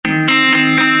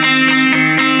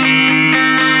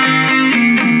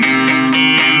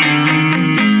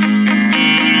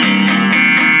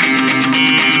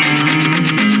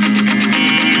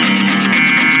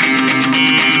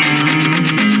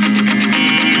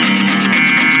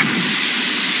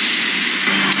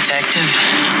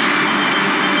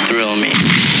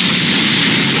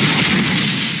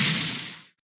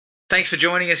Thanks for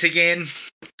joining us again.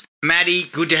 Matty,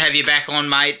 good to have you back on,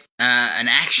 mate. An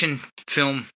action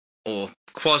film, or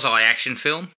quasi-action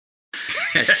film,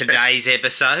 as today's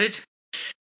episode.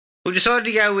 We decided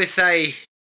to go with a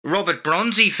Robert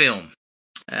Bronzi film,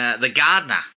 The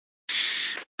Gardener.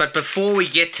 But before we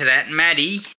get to that,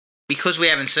 Matty, because we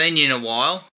haven't seen you in a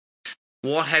while,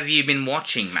 what have you been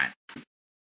watching, Matt?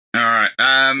 All right.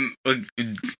 We've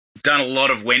done a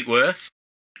lot of Wentworth,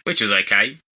 which was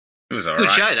okay. It was all right. Good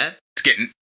show, that.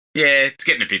 It's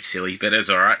getting a bit silly, but it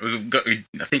was all right.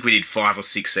 I think we did 5 or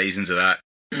 6 seasons of that.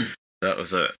 That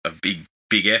was a big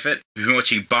effort. We've been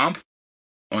watching Bump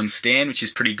on Stan, which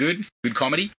is pretty good. Good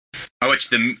comedy. I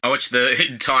watched the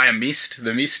entire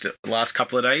The Mist last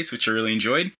couple of days, which I really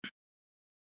enjoyed.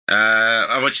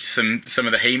 I watched some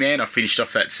of the He-Man. I finished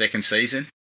off that second season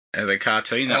of the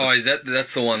cartoon.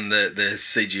 That's the one, the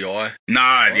CGI?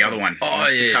 No, the other one.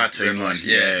 The cartoon one.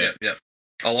 Yeah.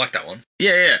 I like that one.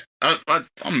 Yeah.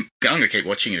 I'm going to keep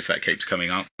watching it if that keeps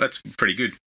coming up. That's pretty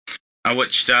good. I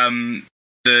watched The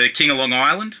King of Long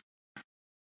Island,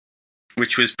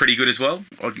 which was pretty good as well.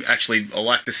 I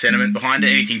like the sentiment behind it.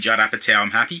 Anything Judd Apatow,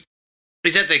 I'm happy.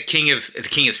 Is that the King of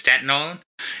Staten Island?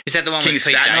 Is that the one King with of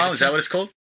Pete Staten Davidson? Island? Is that what it's called?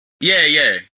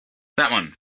 Yeah. That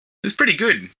one. It was pretty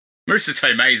good. Marissa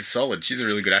Tomei is solid. She's a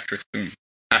really good actress. I'm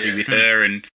happy with her,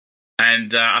 and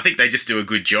I think they just do a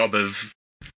good job of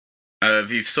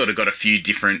you've sort of got a few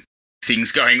different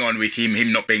things going on with him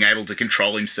not being able to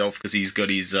control himself because he's got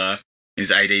his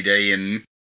ADD and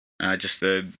just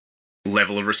the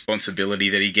level of responsibility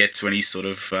that he gets when he's sort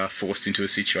of forced into a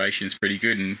situation is pretty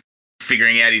good, and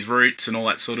figuring out his roots and all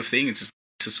that sort of thing. It's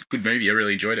just a good movie. I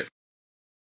really enjoyed it.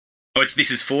 This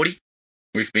is 40.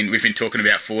 We've been talking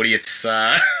about 40ths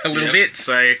a little bit,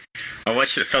 so I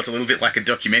watched it. It felt a little bit like a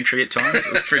documentary at times.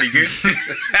 It was pretty good.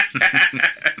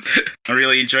 I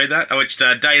really enjoyed that. I watched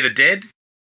Day of the Dead,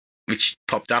 which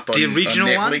popped up on the original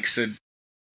Netflix. One?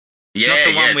 And, Not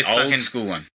the one with old fucking school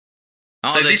one. Oh,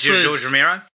 So that's this was George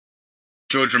Romero?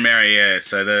 George Romero, yeah.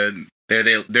 So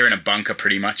they're in a bunker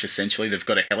pretty much. Essentially, they've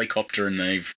got a helicopter and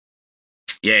they're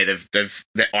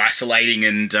isolating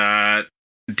and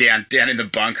down in the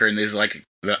bunker, and there's like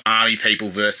the army people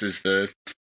versus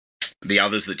the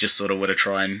others that just sort of want to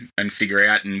try and figure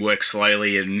out and work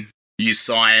slowly and use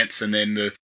science, and then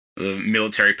the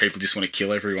military people just want to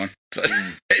kill everyone. So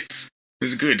it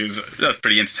was good. That was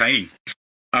pretty entertaining.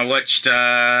 I watched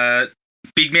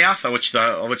Big Mouth. I watched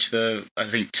the I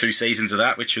think 2 seasons of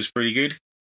that, which was pretty good.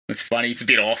 It's funny. It's a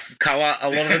bit off colour a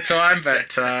lot of the time,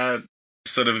 but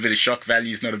sort of a bit of shock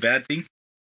value is not a bad thing.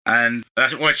 And I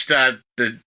watched the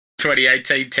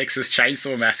 2018 Texas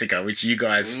Chainsaw Massacre, which you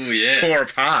guys tore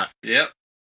apart. Yep.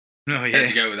 Oh, yeah. How'd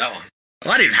you go with that one?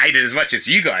 I didn't hate it as much as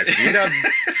you guys did.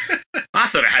 I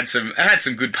thought it had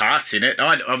some good parts in it.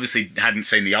 I obviously hadn't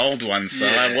seen the old one, so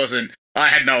I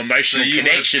had no emotional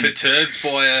connection. Were perturbed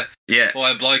by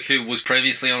a bloke who was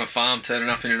previously on a farm turning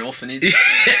up in an orphanage.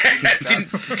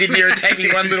 Didn't irritate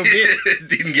me one little bit.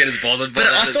 Didn't get as bothered by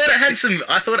but that. I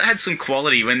thought it had some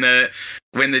quality when the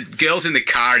girl's in the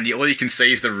car and all you can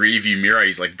see is the rearview mirror.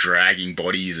 He's like dragging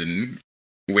bodies and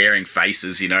wearing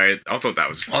faces. You know, I thought that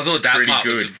that pretty part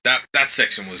good. That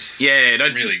section was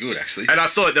really good actually. And I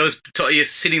thought you're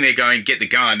sitting there going, "Get the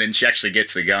gun," and she actually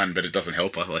gets the gun, but it doesn't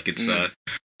help her. Like it's.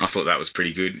 I thought that was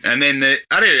pretty good. And then it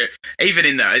got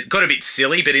a bit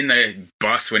silly, but in the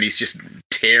bus when he's just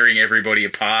tearing everybody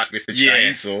apart with the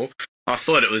chainsaw, I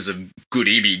thought it was a good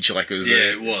image. Like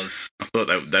it was. I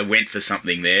thought they went for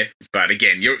something there. But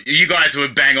again, you guys were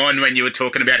bang on when you were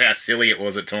talking about how silly it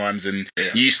was at times and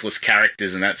useless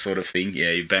characters and that sort of thing. Yeah,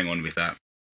 you bang on with that.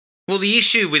 Well, the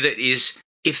issue with it is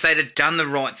if they'd have done the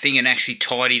right thing and actually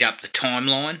tidied up the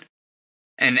timeline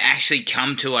and actually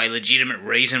come to a legitimate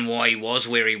reason why he was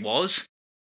where he was,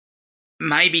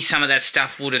 maybe some of that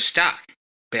stuff would have stuck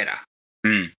better.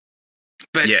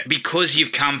 But because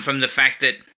you've come from the fact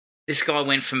that this guy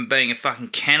went from being a fucking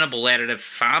cannibal out at a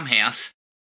farmhouse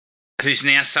who's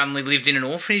now suddenly lived in an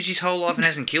orphanage his whole life and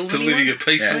hasn't killed anyone. To living a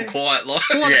peaceful, quiet life.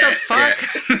 What the fuck?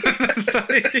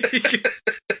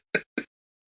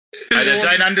 I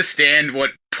don't understand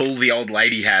what pull the old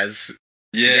lady has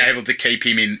to be able to keep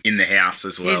him in the house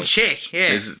as well. In check,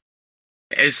 yeah.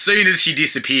 As soon as she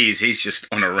disappears, he's just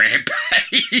on a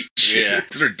rampage. Yeah.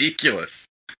 It's ridiculous.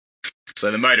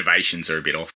 So the motivations are a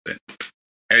bit off, but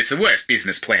it's the worst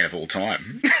business plan of all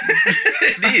time.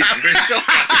 It is.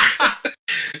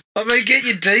 I mean, get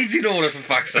your deeds in order, for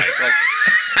fuck's sake.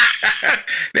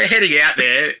 They're heading out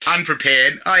there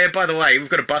unprepared. Oh yeah, by the way, we've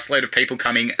got a busload of people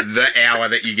coming the hour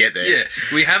that you get there. Yeah,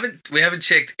 we haven't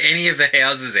checked any of the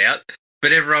houses out.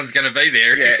 but everyone's going to be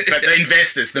there. Yeah, but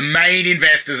the main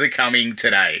investors are coming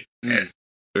today. Yeah,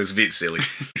 it was a bit silly.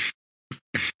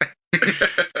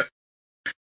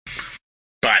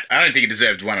 But I don't think it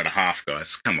deserved 1.5,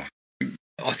 guys. Come on.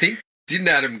 I think, didn't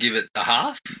Adam give it a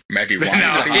half? Maybe 1. No,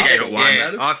 I think he gave it 1.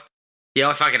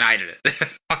 I fucking hated it.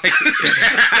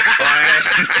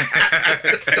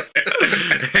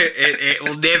 it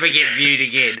will never get viewed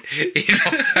again.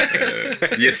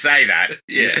 You say that.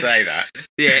 You say that.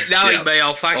 Yeah, knowing me,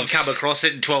 I'll fucking come across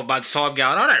it in 12 months' time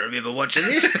going, I don't remember watching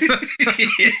this.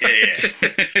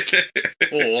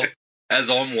 Or, as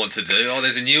I want to do,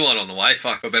 there's a new one on the way.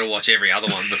 Fuck, I better watch every other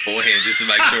one beforehand just to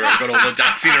make sure I've got all the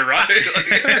ducks in a row.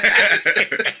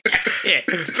 Yeah,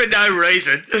 for no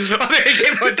reason. I better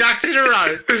get my ducks in a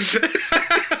row.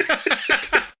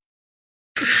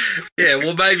 Yeah,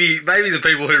 well, maybe the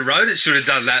people who wrote it should have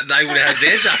done that. They would have had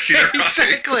their ducks in a row.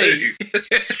 Exactly.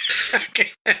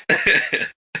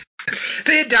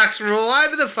 Their ducks were all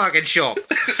over the fucking shop.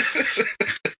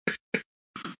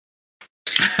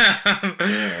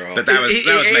 But that was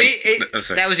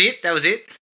me. That was it.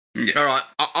 Yeah. All right,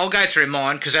 I'll go through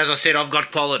mine because, as I said, I've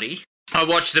got quality. I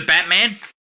watched The Batman.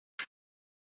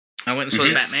 I went and saw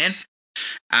The Batman.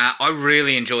 I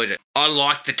really enjoyed it. I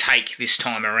liked the take this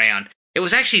time around. It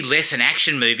was actually less an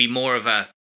action movie, more of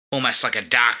almost like a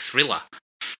dark thriller.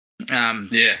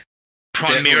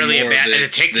 Primarily about a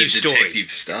detective story.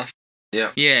 Detective stuff.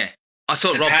 Yeah. Yeah. I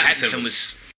thought Rob Pattinson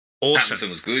was awesome. Pattinson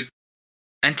was good.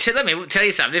 And let me tell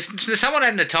you something. If someone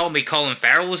hadn't told me Colin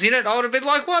Farrell was in it, I would have been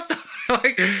like, what the...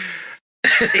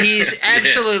 he is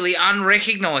absolutely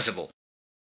unrecognisable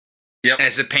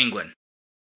as the Penguin.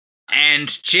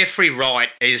 And Jeffrey Wright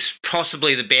is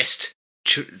possibly the best...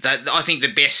 I think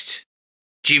the best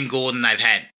Jim Gordon they've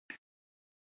had.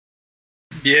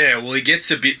 Yeah, well, he gets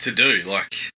a bit to do.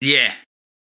 Yeah.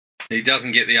 He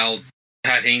doesn't get the old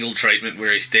Pat Hingle treatment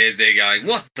where he stares there going,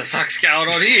 what the fuck's going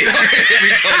on here? Every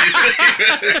time you see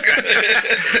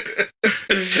him.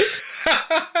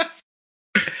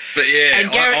 But yeah.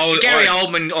 And Gary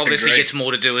Oldman obviously agree. gets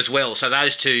more to do as well, so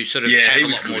those two sort of have a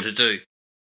lot more to do.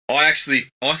 I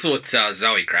thought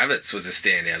Zoe Kravitz was a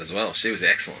standout as well. She was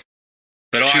excellent.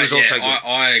 But she was also good.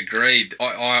 I agreed.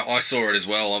 I saw it as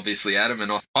well, obviously, Adam,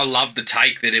 and I loved the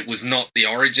take that it was not the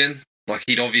origin.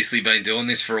 He'd obviously been doing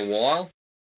this for a while,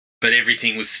 but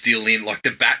everything was still in.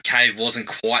 The Batcave wasn't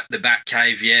quite the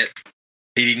Batcave yet.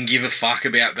 He didn't give a fuck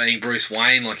about being Bruce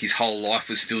Wayne. His whole life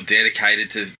was still dedicated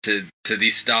to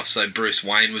this stuff. So Bruce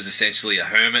Wayne was essentially a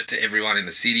hermit to everyone in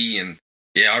the city. And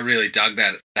yeah, I really dug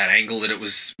that angle that it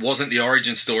wasn't the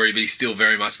origin story, but he's still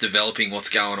very much developing what's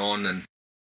going on. And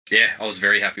yeah, I was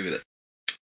very happy with it.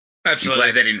 Absolutely. I'm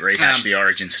glad they didn't rehash the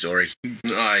origin story.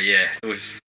 Oh yeah, it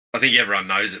was. I think everyone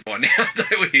knows it by now,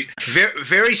 don't we? Very,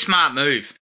 very smart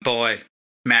move by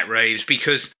Matt Reeves,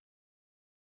 because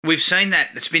we've seen that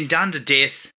it's been done to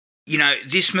death.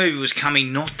 This movie was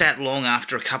coming not that long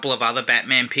after a couple of other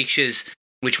Batman pictures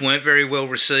which weren't very well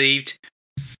received.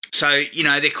 So,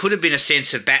 there could have been a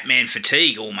sense of Batman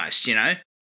fatigue almost, We're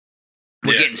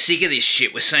getting sick of this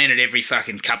shit. We're seeing it every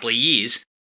fucking couple of years.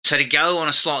 So to go on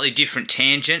a slightly different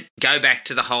tangent, go back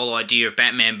to the whole idea of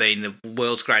Batman being the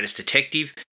world's greatest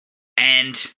detective,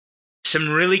 and some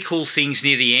really cool things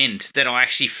near the end that I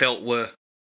actually felt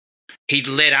he'd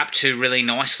led up to really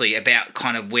nicely about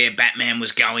kind of where Batman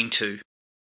was going to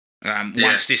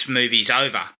once this movie's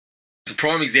over. It's a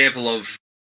prime example of,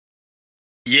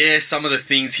 some of the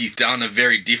things he's done are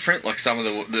very different. Some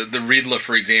of the Riddler,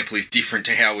 for example, is different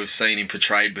to how we've seen him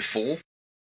portrayed before.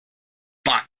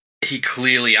 But he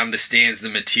clearly understands the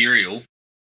material,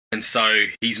 and so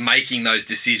he's making those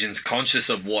decisions conscious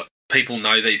of what people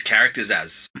know these characters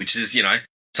as, which is,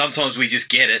 sometimes we just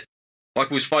get it.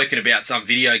 We've spoken about some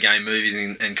video game movies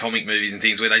and comic movies and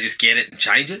things where they just get it and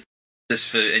change it,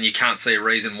 and you can't see a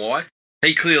reason why.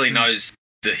 He clearly knows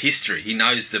the history. He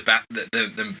knows the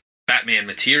Batman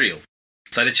material.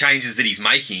 So the changes that he's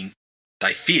making,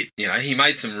 they fit. He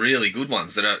made some really good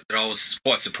ones that I was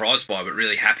quite surprised by, but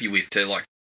really happy with, to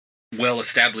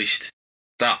well-established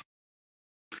stuff.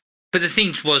 But the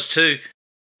thing was too,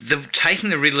 taking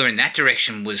the Riddler in that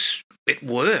direction it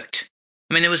worked.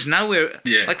 I mean, there was nowhere...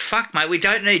 Yeah. Fuck, mate, we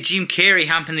don't need Jim Carrey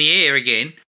humping the air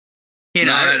again.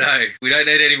 No. We don't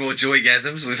need any more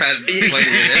joygasms. We've had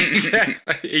plenty of them.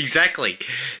 Exactly.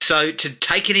 So to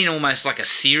take it in almost like a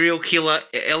serial killer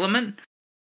element,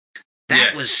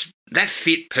 that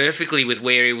fit perfectly with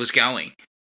where he was going.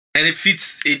 And it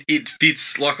fits,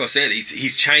 like I said,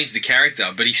 he's changed the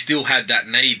character, but he still had that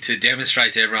need to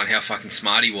demonstrate to everyone how fucking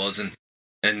smart he was and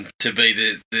to be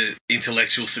the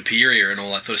intellectual superior and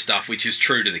all that sort of stuff, which is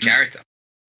true to the character.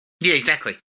 Yeah,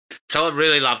 exactly. So I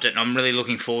really loved it, and I'm really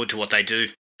looking forward to what they do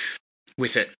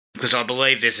with it, because I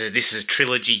believe this is a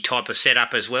trilogy type of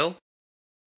setup as well.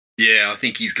 Yeah, I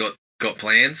think he's got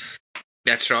plans.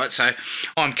 That's right. So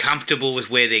I'm comfortable with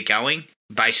where they're going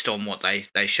based on what they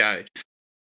showed.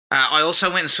 I also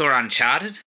went and saw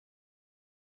Uncharted.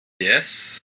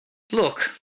 Yes.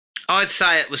 Look, I'd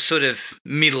say it was sort of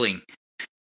middling.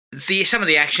 Some of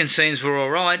the action scenes were all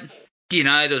right. You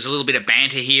know, there was a little bit of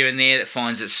banter here and there that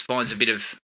finds its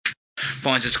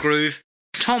groove.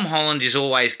 Tom Holland is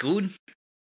always good,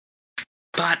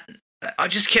 but I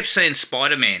just kept seeing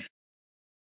Spider-Man.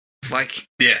 Like,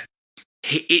 yeah,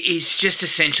 he's just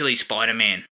essentially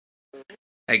Spider-Man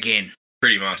again,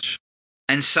 pretty much.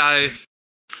 And so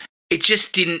it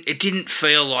just didn't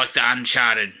feel like the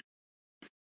Uncharted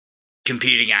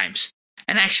computer games.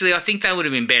 And actually, I think they would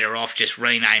have been better off just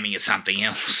renaming it something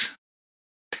else.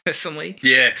 Personally,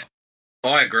 yeah,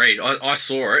 I agreed. I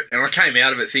saw it and I came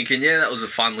out of it thinking, yeah, that was a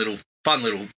fun little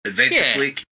adventure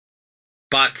flick.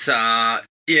 But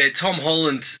yeah, Tom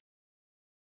Holland,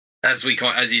 as you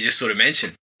just sort of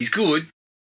mentioned, he's good,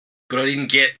 but I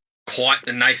didn't get quite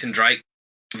the Nathan Drake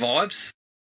vibes.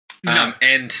 No.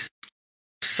 And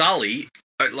Sully,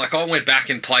 like, I went back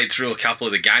and played through a couple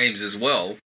of the games as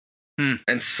well.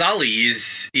 And Sully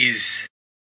he's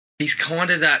kind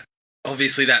of that,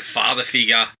 obviously that father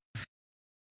figure,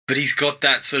 but he's got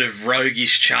that sort of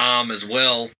roguish charm as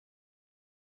well.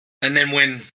 And then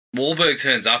when Wahlberg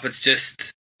turns up, it's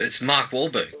Mark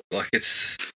Wahlberg. Like, I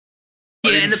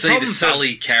didn't see the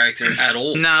Sully character at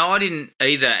all. No, I didn't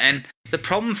either. And the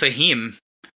problem for him,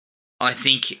 I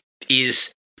think,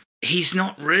 is he's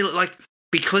not really, like,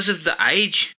 because of the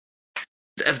age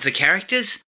of the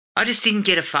characters, I just didn't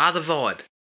get a father vibe.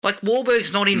 Like,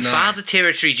 Wahlberg's not in father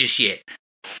territory just yet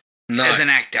as an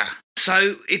actor.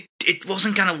 So it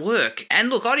wasn't going to work. And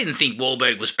look, I didn't think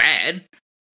Wahlberg was bad.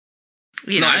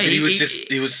 But he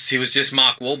was just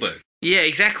Mark Wahlberg. Yeah,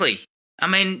 exactly. I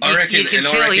mean, you can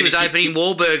tell he was opening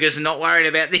Wahlburgers and not worried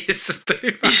about this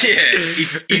too much.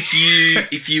 Yeah,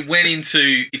 if you went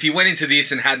into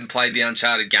this and hadn't played the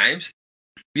Uncharted games,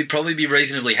 you'd probably be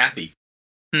reasonably happy.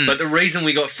 But the reason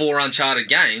we got 4 Uncharted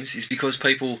games is because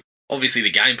people, obviously the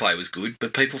gameplay was good,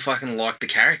 but people fucking liked the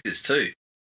characters too.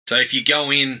 So if you go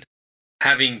in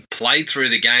having played through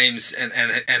the games and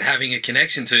having a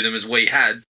connection to them as we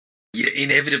had, you're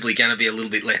inevitably going to be a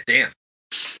little bit let down.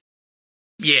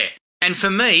 Yeah. And for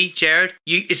me, Jared,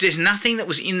 there's nothing that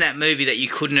was in that movie that you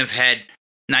couldn't have had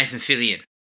Nathan Fillion.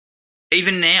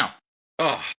 Even now.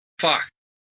 Oh, fuck.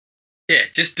 Yeah,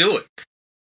 just do it.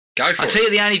 Go for it. I'll tell you,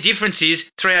 the only difference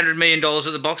is $300 million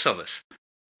at the box office.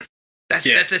 That's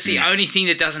the only thing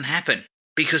that doesn't happen,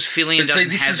 because Fillion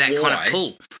doesn't have that kind of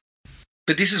pull.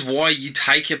 But this is why you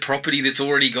take a property that's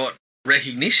already got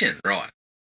recognition, right?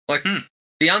 Like,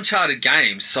 the Uncharted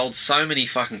games sold so many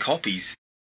fucking copies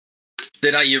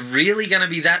that are you really going to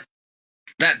be that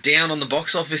down on the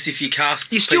box office if you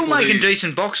cast? You're still making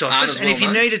decent box office, and if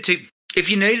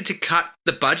you needed to cut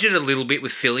the budget a little bit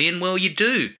with Fillion, well, you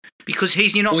do, because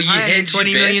you're not paying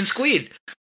 20 million squid.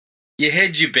 You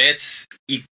hedge your bets.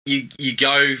 You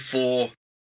go for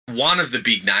one of the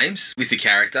big names with the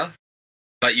character,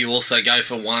 but you also go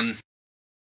for one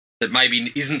that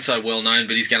maybe isn't so well known,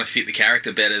 but is going to fit the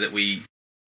character better that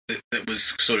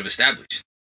was sort of established.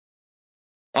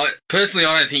 Personally,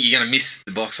 I don't think you're going to miss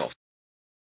the box office.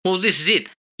 Well, this is it.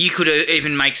 You could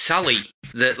even make Sully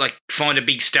find a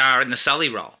big star in the Sully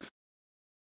role.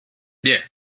 Yeah.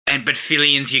 But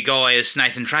Fillion's your guy as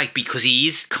Nathan Drake, because he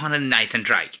is kind of Nathan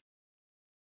Drake.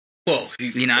 Well,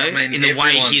 in the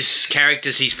way his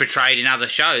characters he's portrayed in other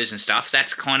shows and stuff,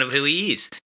 that's kind of who he is.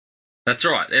 That's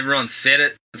right. Everyone said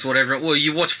it. That's what everyone... Well,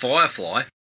 you watch Firefly.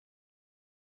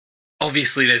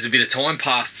 Obviously, there's a bit of time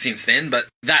passed since then, but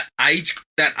that age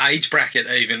bracket,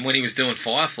 even when he was doing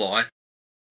Firefly,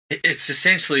 it's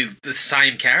essentially the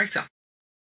same character.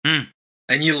 And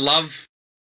you love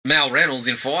Mal Reynolds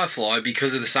in Firefly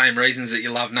because of the same reasons that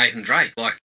you love Nathan Drake.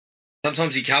 Like,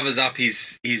 sometimes he covers up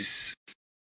his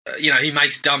he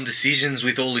makes dumb decisions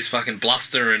with all this fucking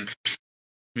bluster, and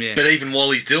but even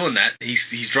while he's doing that,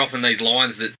 he's dropping these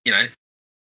lines that,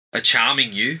 are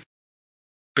charming you.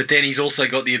 But then he's also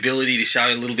got the ability to show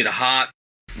a little bit of heart,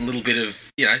 a little bit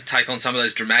of, take on some of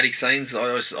those dramatic scenes. I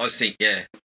always think, there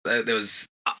was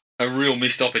a real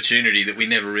missed opportunity that we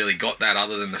never really got that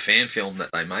other than the fan film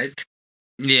that they made.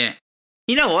 Yeah.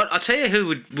 You know what? I'll tell you who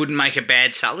wouldn't make a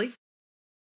bad Sully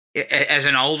as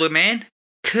an older man?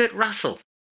 Kurt Russell.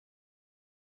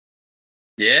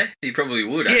 Yeah, he probably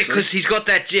would, actually. Yeah, because he's got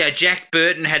that, Jack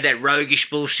Burton had that roguish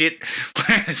bullshit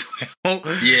as well.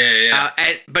 Yeah.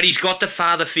 But he's got the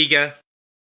father figure.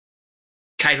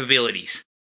 capabilities.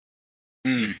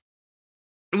 Mm.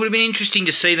 It would have been interesting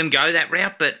to see them go that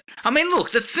route, but I mean,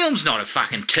 look, the film's not a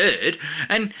fucking turd,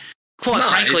 and quite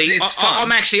frankly, it's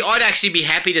fun. I'd actually be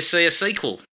happy to see a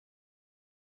sequel.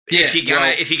 Yeah, if you're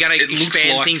gonna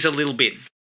expand things a little bit.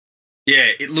 Yeah,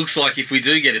 it looks like if we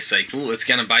do get a sequel, it's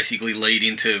going to basically lead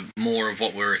into more of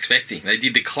what we're expecting. They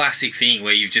did the classic thing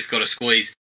where you've just got to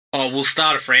squeeze, we'll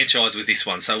start a franchise with this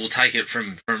one, so we'll take it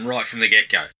from right from the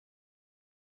get-go.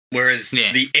 Whereas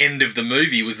the end of the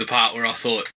movie was the part where I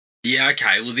thought, yeah,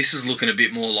 okay, well, this is looking a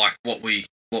bit more like what we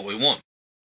want.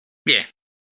 Yeah.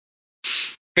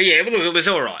 But yeah, look, it was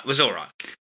all right.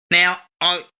 Now,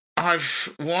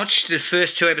 I've watched the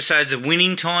first 2 episodes of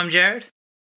Winning Time, Jared.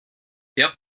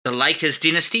 Yep. The Lakers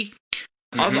dynasty.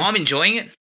 Mm-hmm. I'm enjoying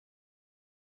it.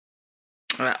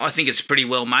 I think it's pretty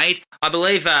well made. I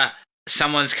believe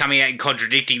someone's coming out and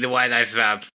contradicting the way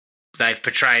they've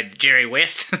portrayed Jerry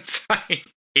West, saying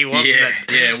he wasn't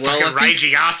a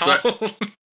raging arsehole.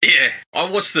 Yeah, I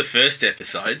watched the first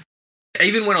episode.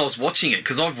 Even when I was watching it,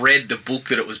 because I've read the book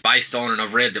that it was based on, and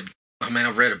I've read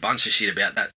a bunch of shit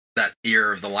about that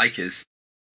era of the Lakers.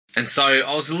 And so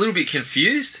I was a little bit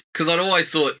confused because I'd always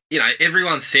thought,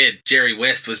 everyone said Jerry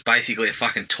West was basically a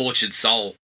fucking tortured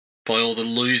soul by all the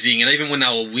losing. And even when they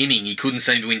were winning, he couldn't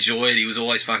seem to enjoy it. He was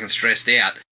always fucking stressed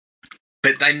out.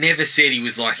 But they never said he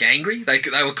was, like, angry. They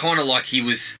were kind of like he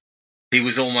was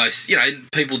almost,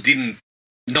 people didn't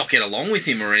not get along with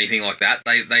him or anything like that.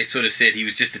 They sort of said he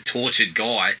was just a tortured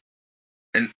guy.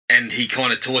 And he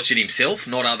kind of tortured himself,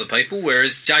 not other people,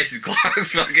 whereas Jason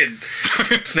Clarke's fucking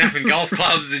snapping golf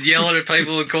clubs and yelling at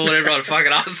people and calling everyone a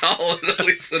fucking asshole and all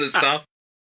this sort of stuff.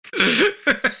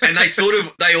 And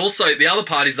the other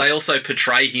part is they also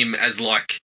portray him as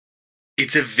like,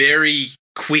 it's a very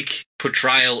quick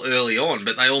portrayal early on,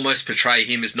 but they almost portray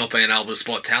him as not being able to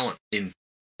spot talent in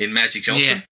Magic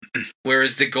Johnson. Yeah.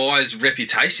 Whereas the guy's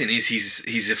reputation is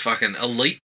he's a fucking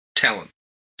elite talent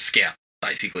scout.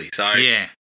 Basically, so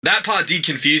that part did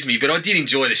confuse me, but I did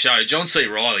enjoy the show. John C.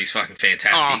 Reilly's fucking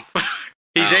fantastic. Oh,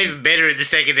 he's even better in the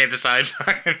second episode.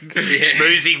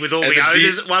 Schmoozing with all the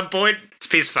owners at one point. It's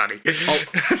piss funny.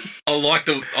 I like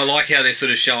how they're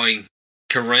sort of showing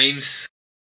Kareem's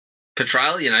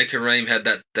portrayal. Kareem had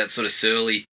that sort of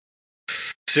surly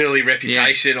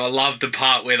reputation. Yeah. I loved the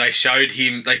part where they showed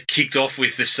him. They kicked off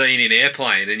with the scene in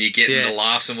Airplane, and you get the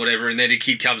laughs and whatever, and then a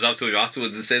kid comes up to him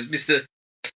afterwards and says, Mr.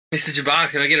 Jabbar,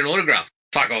 can I get an autograph?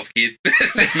 Fuck off, kid.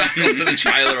 Back onto the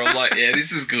trailer. I'm like, yeah,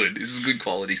 this is good. This is good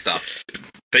quality stuff.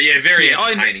 But yeah, very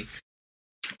entertaining.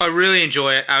 I really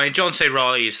enjoy it. I mean, John C.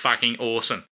 Reilly is fucking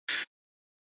awesome.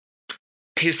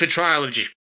 His portrayal of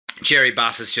Jerry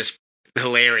Buss is just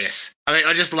hilarious. I mean,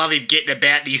 I just love him getting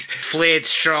about these flared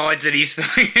strides and his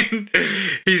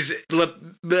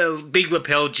big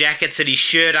lapel jackets and his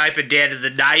shirt open down to the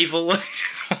navel.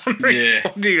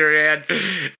 Wandering around.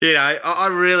 I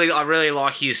really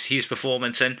like his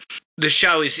performance, and the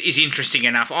show is interesting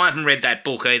enough. I haven't read that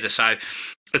book either, so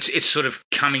it's sort of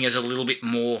coming as a little bit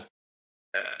more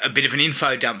a bit of an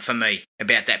info dump for me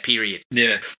about that period.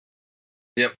 Yeah.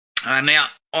 Yep. Now,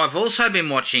 I've also been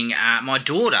watching my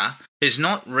daughter, who's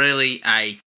not really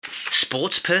a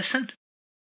sports person.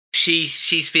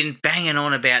 She's been banging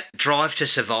on about Drive to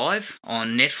Survive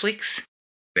on Netflix.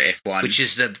 The F1. Which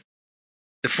is the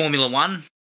Formula One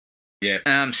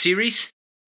series.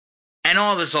 And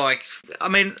I was like, I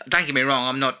mean, don't get me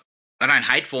wrong, I don't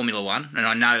hate Formula One, and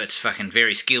I know it's fucking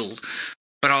very skilled,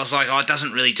 but I was like, it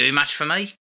doesn't really do much for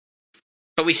me.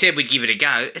 But we said we'd give it a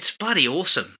go. It's bloody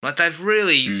awesome. Like, they've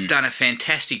really done a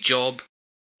fantastic job.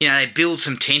 They build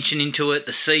some tension into it.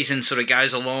 The season sort of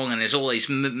goes along, and there's all these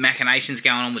machinations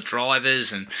going on with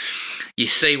drivers, and you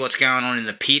see what's going on in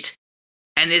the pit.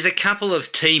 And there's a couple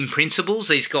of team principals,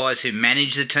 these guys who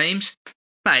manage the teams.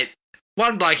 Mate,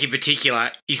 one bloke in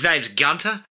particular, his name's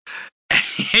Gunter.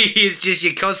 He is just,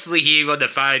 you constantly hear him on the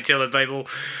phone telling people,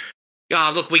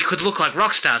 oh, look, we could look like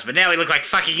rock stars, but now we look like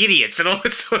fucking idiots and all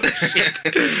that sort of shit.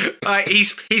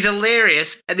 He's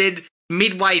hilarious. And then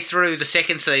midway through the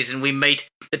second season, we meet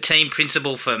the team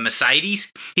principal for Mercedes.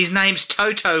 His name's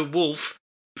Toto Wolff,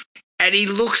 and he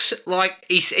looks like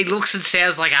he looks and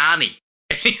sounds like Arnie.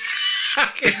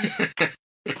 I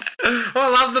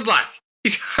love the bloke.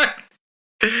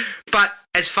 But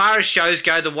as far as shows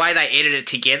go, the way they edit it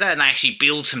together and they actually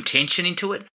build some tension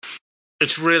into it,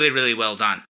 it's really, really well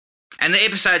done. And the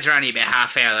episodes are only about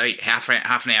half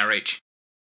an hour each.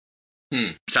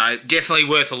 So definitely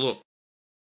worth a look.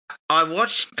 I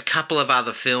watched a couple of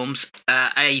other films.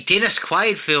 A Dennis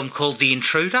Quaid film called The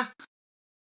Intruder.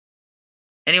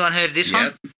 Anyone heard of this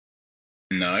one?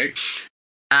 No.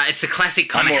 It's the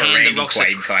classic I'm kind of more a hand that Randy rocks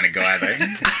Quaid kind of guy, though.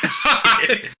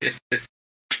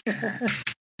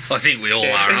 I think we all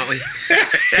are, aren't we?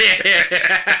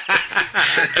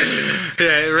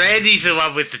 Yeah, Randy's the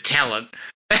one with the talent.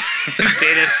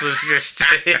 Dennis was just,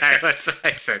 let's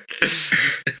face it.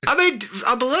 I mean,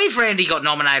 I believe Randy got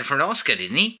nominated for an Oscar,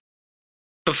 didn't he?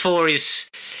 Before his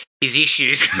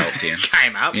issues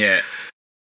came up. Yeah.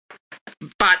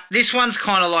 But this one's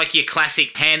kind of like your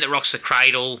classic hand that rocks the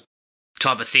cradle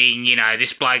type of thing. You know,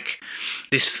 this bloke,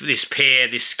 this pair,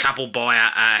 this couple buy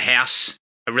a house,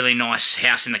 a really nice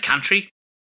house in the country,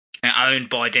 owned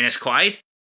by Dennis Quaid.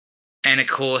 And, of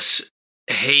course,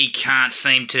 he can't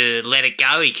seem to let it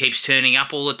go. He keeps turning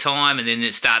up all the time, and then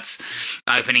it starts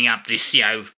opening up this, you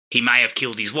know, he may have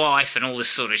killed his wife and all this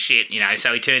sort of shit, you know,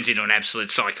 so he turns into an absolute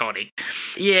psychotic.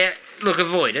 Yeah, look,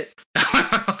 avoid it.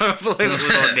 I believe it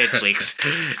was on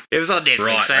Netflix. It was on Netflix,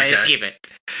 Right, so okay. skip it.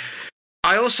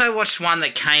 I also watched one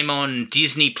that came on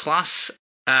Disney Plus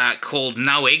called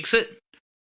No Exit.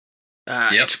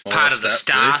 Yep, it's I part of watched the that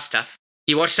Star too. stuff.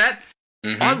 You watched that?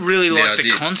 Mhm. I really Yeah, liked I the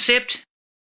did. concept.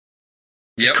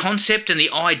 Yep. The concept and the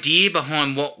idea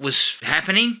behind what was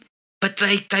happening, but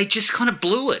they just kind of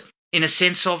blew it in a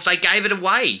sense of they gave it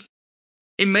away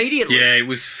immediately. Yeah, it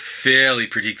was fairly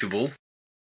predictable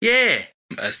Yeah.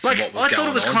 as to Like, what was I going thought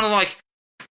it was on. kind of like,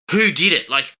 who did it?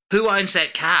 Like, who owns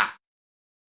that car?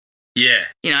 Yeah,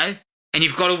 You know? And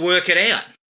you've got to work it out.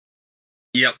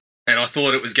 yep. And I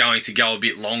thought it was going to go a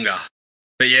bit longer.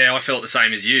 But yeah, I felt the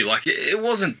same as you. Like, it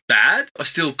wasn't bad. I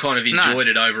still kind of enjoyed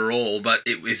it overall, but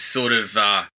it was sort of,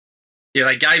 yeah,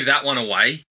 they gave that one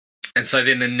away. And so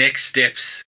then the next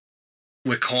steps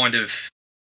were kind of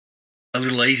a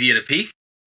little easier to pick.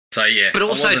 So yeah. But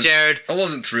also, Jared, I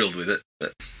wasn't thrilled with it.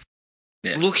 But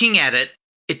yeah. looking at it,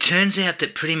 it turns out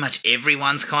that pretty much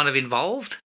everyone's kind of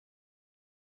involved,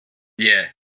 Yeah.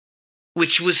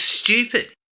 which was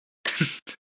stupid.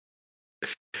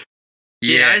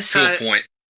 Yeah, know, so- to a point.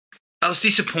 I was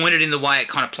disappointed in the way it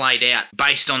kind of played out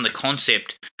based on the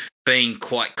concept being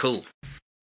quite cool.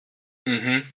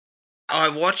 Mm-hmm. I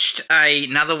watched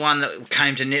another one that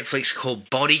came to Netflix called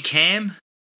Body Cam,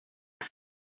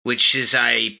 which is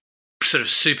a sort of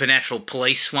supernatural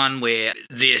police one where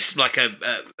there's like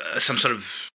some sort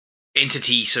of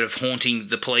entity sort of haunting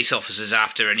the police officers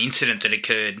after an incident that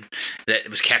occurred that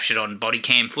was captured on body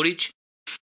cam footage.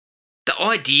 The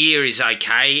idea is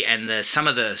okay, and some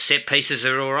of the set pieces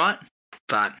are all right,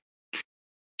 but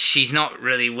she's not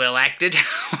really well acted.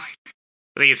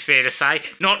 I think it's fair to say.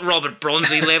 Not Robert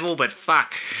Bronzy level, but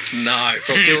fuck. No,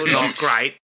 Still not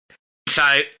great. So,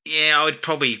 yeah, I would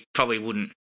probably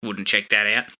wouldn't check that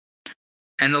out.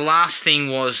 And the last thing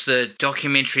was the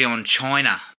documentary on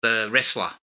China, the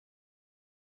wrestler,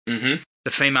 Mm-hmm.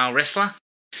 the female wrestler.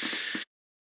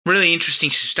 Really interesting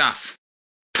stuff.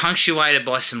 Punctuated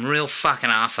by some real fucking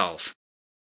assholes.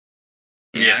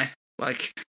 You Yeah. know?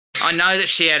 Like, I know that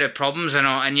she had her problems,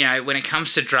 and you know, when it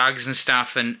comes to drugs and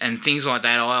stuff and things like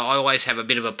that, I always have a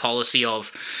bit of a policy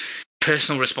of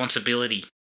personal responsibility.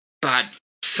 But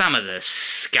some of the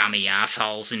scummy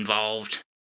assholes involved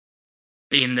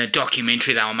in the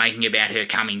documentary they were making about her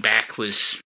coming back were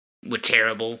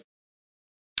terrible.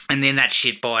 And then that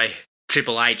shit by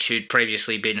Triple H, who'd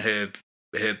previously been her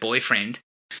boyfriend,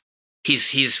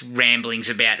 his ramblings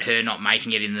about her not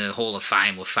making it in the Hall of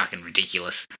Fame were fucking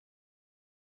ridiculous.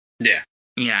 Yeah.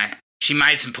 You know, she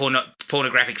made some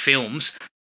pornographic films,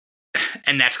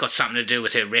 and that's got something to do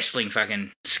with her wrestling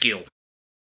fucking skill.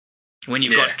 When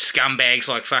you've got scumbags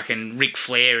like fucking Ric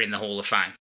Flair in the Hall of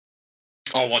Fame.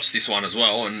 I watched this one as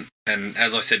well, and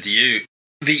as I said to you,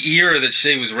 the era that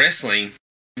she was wrestling,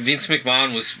 Vince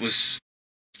McMahon was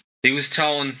he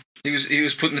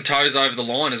was putting the toes over the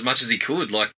line as much as he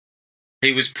could. Like,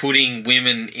 he was putting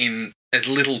women in as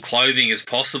little clothing as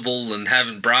possible and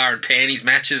having bra and panties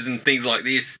matches and things like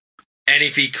this. And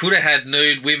if he could have had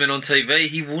nude women on TV,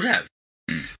 he would have.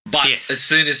 But Yes. as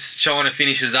soon as China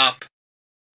finishes up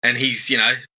and he's, you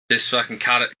know, just fucking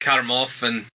cut him off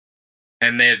and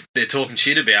they're talking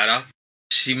shit about her,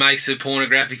 she makes a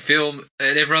pornographic film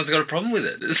and everyone's got a problem with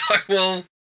it. It's like, well,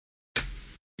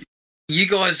 you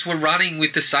guys were running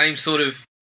with the same sort of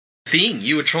thing.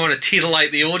 You were trying to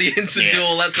titillate the audience and do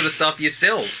all that sort of stuff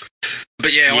yourself.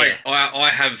 But yeah. I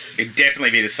have... It'd definitely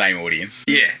be the same audience.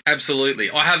 Yeah, absolutely.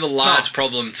 I have a large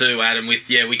problem too, Adam, with,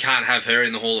 we can't have her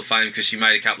in the Hall of Fame because she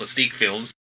made a couple of stick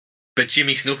films, but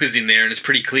Jimmy Snooker's in there and it's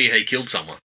pretty clear he killed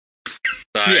someone.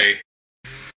 So,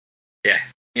 yeah,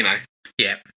 you know.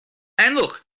 Yeah. And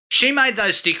look, she made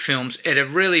those stick films at a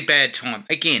really bad time.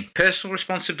 Again, personal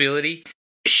responsibility.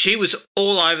 She was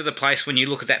all over the place when you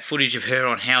look at that footage of her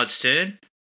on Howard Stern.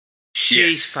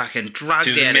 She's Yes. fucking drugged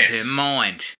She was a out of mess. her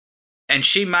mind. And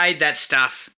she made that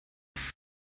stuff,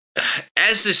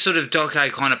 as the sort of doco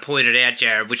kind of pointed out,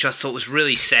 Jared, which I thought was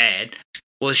really sad,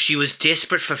 was she was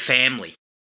desperate for family.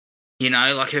 You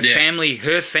know, like her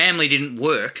family didn't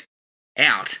work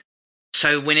out.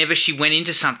 So whenever she went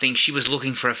into something, she was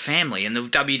looking for a family, and the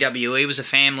WWE was a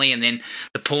family, and then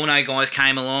the porno guys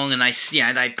came along, and they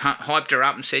hyped her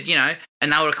up and said,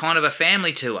 and they were kind of a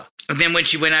family to her. And then when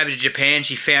she went over to Japan,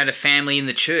 she found a family in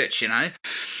the church, Yep.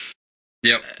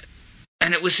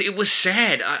 And it was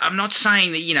sad. I'm not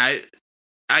saying that,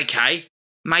 okay,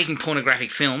 making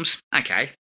pornographic films,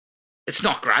 okay, it's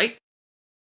not great,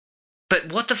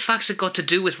 but what the fuck's it got to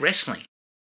do with wrestling?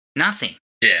 Nothing.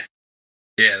 Yeah.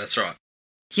 Yeah, that's right.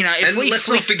 If And we let's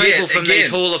not flicked forget, people from again- these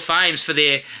Hall of Fames for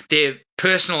their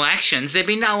personal actions, there'd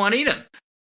be no one in them.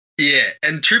 Yeah,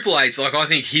 and Triple H, I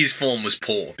think his form was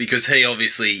poor because he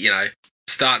obviously,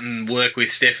 starting work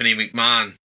with Stephanie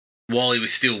McMahon while he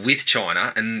was still with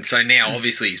China, and so now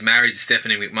obviously he's married to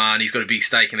Stephanie McMahon, he's got a big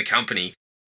stake in the company.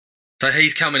 So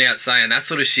he's coming out saying that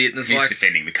sort of shit, and it's He's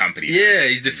defending the company. yeah,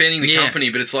 he's defending the Yeah. company,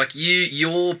 but it's like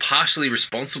you're partially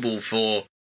responsible for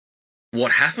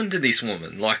what happened to this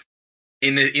woman. Like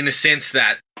in the sense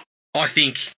that I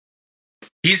think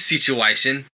his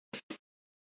situation,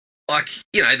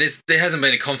 there hasn't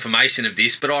been a confirmation of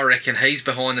this, but I reckon he's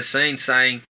behind the scenes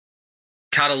saying,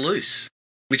 cut her loose,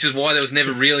 which is why there was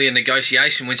never really a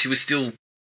negotiation when she was still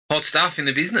hot stuff in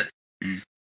the business.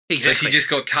 Exactly. So she just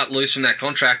got cut loose from that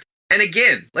contract. And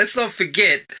again, let's not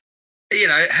forget,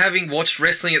 having watched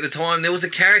wrestling at the time, there was a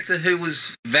character who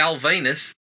was Val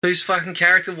Venus, whose fucking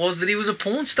character was that he was a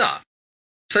porn star.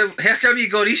 So how come you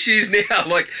got issues now?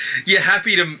 Like you're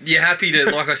happy to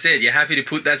like I said, you're happy to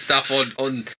put that stuff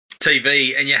on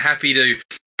TV, and you're happy to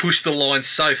push the line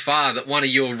so far that one of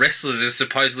your wrestlers is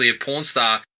supposedly a porn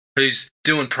star who's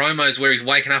doing promos where he's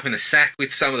waking up in a sack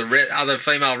with some of the other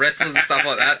female wrestlers and stuff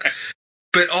like that.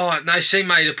 But oh no, she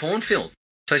made a porn film,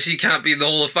 so she can't be in the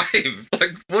Hall of Fame.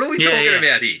 Like, what are we talking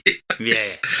about here? Yeah.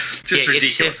 Just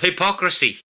ridiculous. It's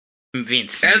hypocrisy,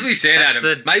 Vince. As we said, That's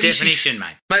Adam, the maybe definition,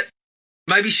 mate.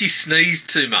 Maybe she sneezed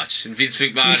too much, and Vince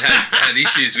McMahon had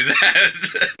issues with that.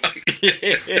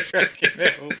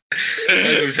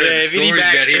 As we've heard stories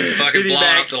about him fucking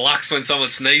blowing up the Lux when someone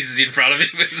sneezes in front of him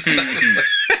and stuff.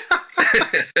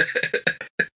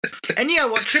 And you know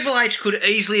what? Triple H could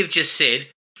easily have just said,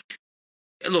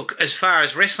 look, as far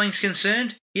as wrestling's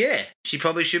concerned, yeah, she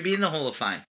probably should be in the Hall of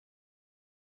Fame.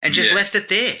 And just left it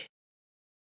there.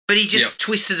 But he just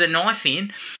twisted the knife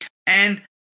in, and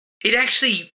it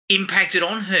actually impacted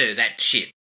on her, that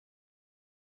shit.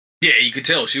 Yeah, you could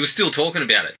tell. She was still talking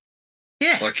about it.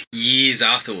 Yeah. Like, years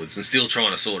afterwards, and still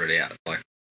trying to sort it out. Like,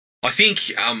 I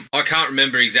think, I can't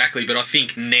remember exactly, but I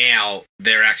think now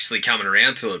they're actually coming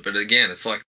around to it. But again, it's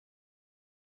like,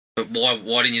 but why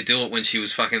didn't you do it when she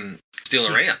was fucking still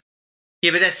around?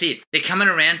 Yeah, but that's it. They're coming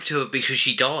around to it because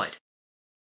she died.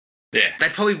 Yeah. They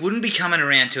probably wouldn't be coming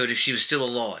around to it if she was still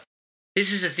alive.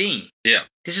 This is the thing. Yeah.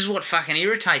 This is what fucking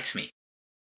irritates me.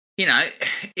 You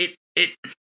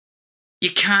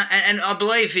can't, and I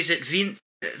believe, is it Vince?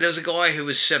 There was a guy who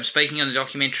was speaking on the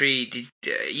documentary.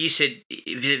 You said,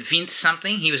 is it Vince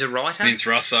something? He was a writer? Vince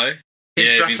Russo.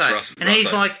 Vince yeah, Russo. Vince Russo. And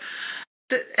he's like,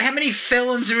 how many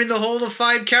felons are in the Hall of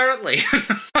Fame currently?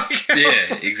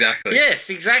 Yeah, exactly. Yes,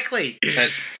 exactly.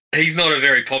 And he's not a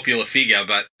very popular figure,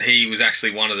 but he was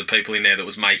actually one of the people in there that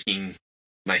was making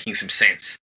some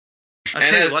sense. I'll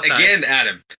tell you what, though. Again,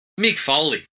 Adam, Mick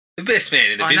Foley, the best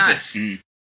man in the business.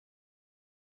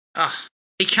 Oh,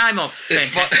 he came off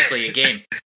fantastically again.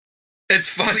 It's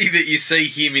funny that you see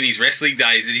him in his wrestling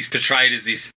days and he's portrayed as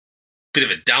this bit of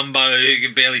a Dumbo who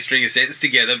can barely string a sentence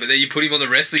together, but then you put him on the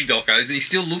wrestling docos and he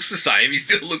still looks the same. He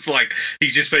still looks like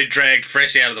he's just been dragged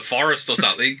fresh out of the forest or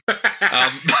something.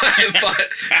 But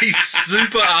he's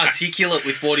super articulate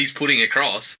with what he's putting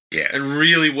across, and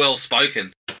really well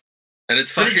spoken. And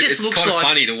it's fucking, it's kind of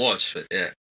funny to watch. But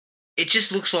yeah, it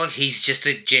just looks like he's just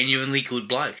a genuinely good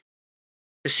bloke.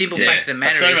 The simple fact of the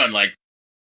matter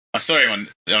I saw him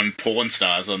on Porn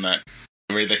Stars on that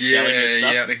where they're selling his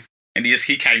stuff. Yeah. And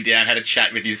he came down, had a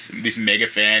chat with this mega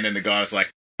fan, and the guy was like,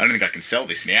 I don't think I can sell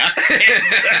this now.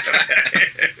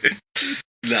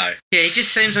 No. Yeah, he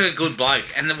just seems like a good bloke.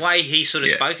 And the way he sort of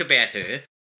spoke about her,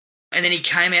 and then he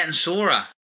came out and saw her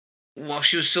while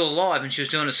she was still alive and she was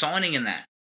doing a signing and that.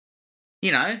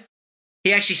 You know,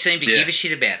 he actually seemed to give a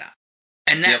shit about her.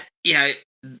 And that,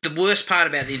 the worst part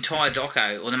about the entire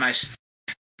doco, or the most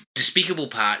despicable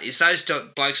part, is those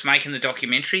blokes making the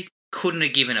documentary couldn't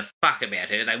have given a fuck about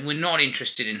her. They were not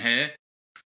interested in her.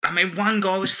 I mean, one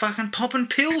guy was fucking popping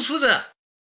pills with her.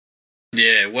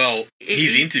 Yeah, well,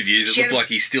 his He- interviews, it she looked had a- like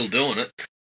he's still doing it.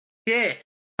 Yeah.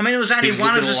 I mean, it was only He was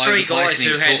one of looking the all over three the place guys and he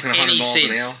who was had talking 100 any miles an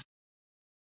sense. hour.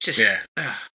 Just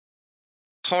Yeah.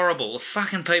 horrible. The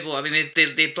fucking people. I mean,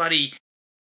 they're bloody.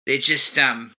 They're just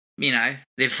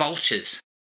they're vultures.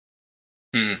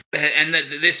 Hmm. And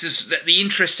this is the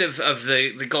interest of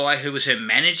the guy who was her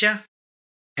manager.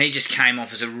 He just came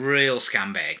off as a real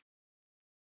scumbag.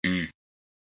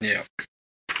 Yeah.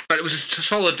 But it was a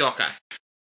solid doco.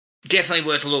 Definitely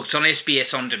worth a look. It's on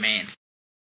SBS On Demand.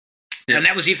 Yep. And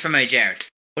that was it for me, Jared.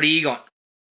 What do you got?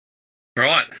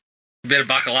 Right. You better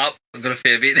buckle up. I've got a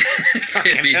fair bit.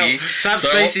 fair bit here.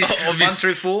 Subspecies So, 1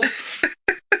 through 4.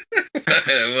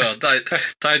 Well,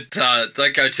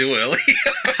 don't go too early.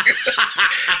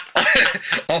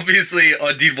 Obviously,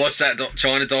 I did watch that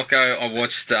China doco. I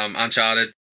watched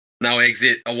Uncharted, No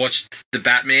Exit. I watched The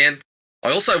Batman.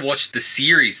 I also watched the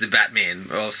series, The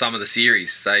Batman, or some of the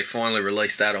series. They finally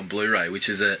released that on Blu-ray, which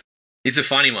is it's a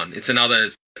funny one. It's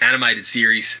another animated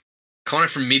series, kind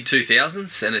of from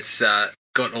mid-2000s, and it's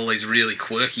got all these really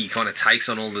quirky kind of takes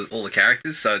on all the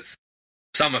characters. So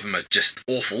some of them are just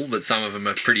awful, but some of them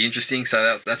are pretty interesting.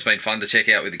 So that's been fun to check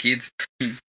out with the kids.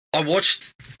 I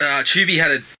watched Tubi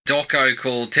had a doco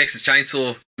called Texas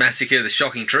Chainsaw Massacre: The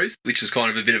Shocking Truth, which was kind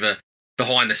of a bit of a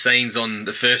behind the scenes on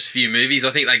the first few movies.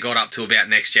 I think they got up to about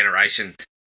Next Generation,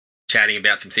 chatting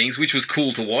about some things, which was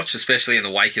cool to watch, especially in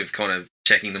the wake of kind of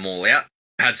checking them all out.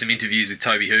 Had some interviews with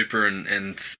Toby Hooper and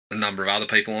a number of other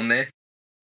people on there.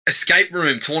 Escape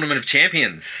Room Tournament of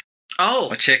Champions. Oh,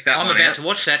 I checked that I'm one about out. to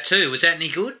watch that too. Was that any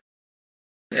good?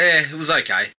 Yeah, it was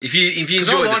okay. If you 'Cause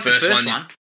I enjoyed liked the first one.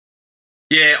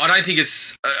 Yeah, I don't think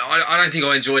I don't think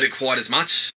I enjoyed it quite as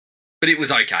much, but it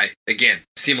was okay. Again,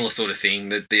 similar sort of thing.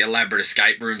 The elaborate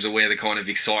escape rooms are where the kind of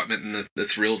excitement and the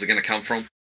thrills are going to come from.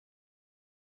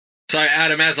 So,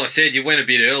 Adam, as I said, you went a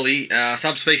bit early.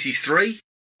 Subspecies 3.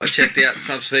 I checked out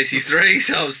Subspecies 3,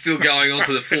 so I was still going on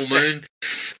to the full moon,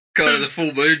 kind of the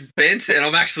full moon bent, and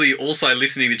I'm actually also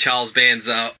listening to Charles Band's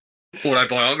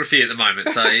autobiography at the moment,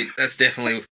 so that's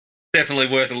definitely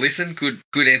worth a listen.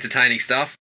 Good entertaining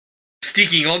stuff.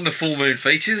 Sticking on the full moon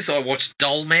features, I watched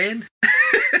Doll Man.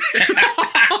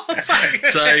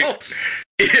 So,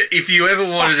 if you ever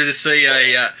wanted to see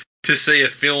a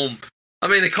film, I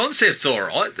mean, the concept's all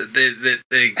right. The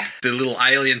little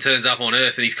alien turns up on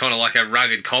Earth and he's kind of like a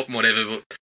rugged cop and whatever,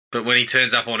 but when he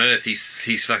turns up on Earth,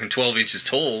 he's fucking 12 inches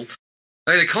tall.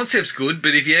 I mean, the concept's good,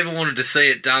 but if you ever wanted to see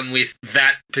it done with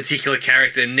that particular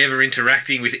character never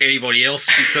interacting with anybody else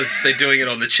because they're doing it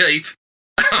on the cheap,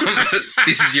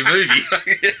 this is your movie.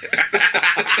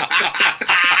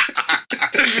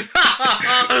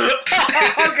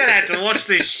 I'm gonna have to watch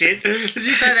this shit. Did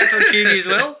you say that's on Tubi as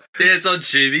well? Yeah, it's on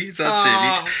Tubi.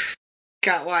 Tubi.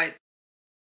 Can't wait.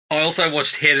 I also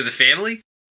watched Head of the Family,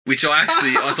 which I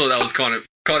thought that was kind of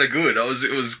good.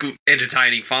 It was good,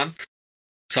 entertaining fun.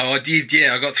 So I did,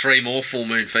 I got 3 more full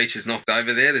moon features knocked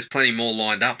over there. There's plenty more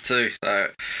lined up too. So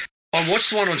I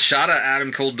watched one on Shudder,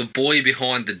 Adam, called The Boy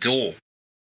Behind the Door,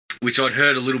 which I'd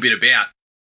heard a little bit about.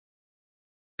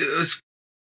 It was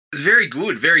very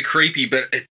good, very creepy,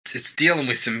 but it's dealing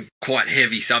with some quite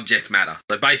heavy subject matter.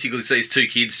 So basically it's these 2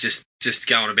 kids just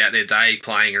going about their day,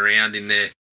 playing around in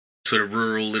their sort of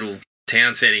rural little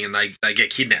town setting, and they get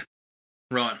kidnapped.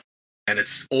 Right. And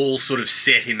it's all sort of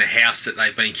set in the house that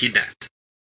they've been kidnapped.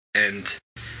 And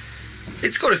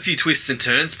it's got a few twists and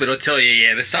turns, but I tell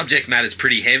you, the subject matter's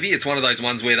pretty heavy. It's one of those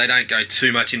ones where they don't go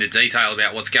too much into detail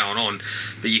about what's going on,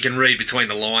 but you can read between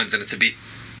the lines, and it's a bit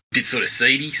sort of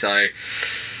seedy. So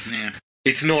Yeah.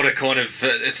 it's not a kind of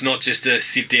it's not just a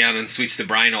sit down and switch the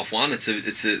brain off one. There's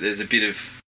a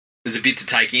bit to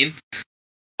take in.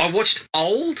 I watched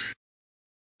Old,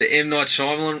 the M. Night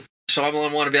Shyamalan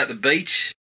one about the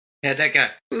beach. How'd that go?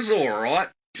 It was all right.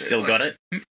 Still got it.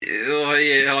 Oh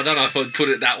yeah, I don't know if I'd put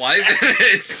it that way.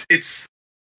 It's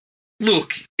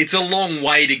a long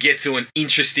way to get to an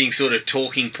interesting sort of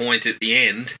talking point at the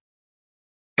end.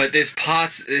 But there's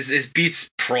bits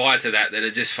prior to that are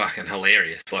just fucking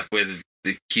hilarious. Like where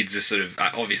the kids are sort of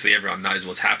obviously everyone knows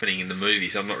what's happening in the movie,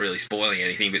 so I'm not really spoiling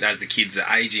anything. But as the kids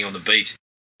are aging on the beach,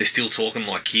 they're still talking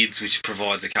like kids, which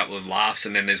provides a couple of laughs.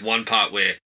 And then there's one part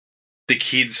where the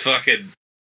kids fucking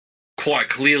quite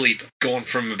clearly gone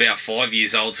from about 5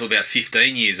 years old to about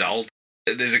 15 years old.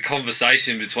 There's a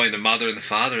conversation between the mother and the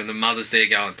father, and the mother's there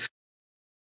going,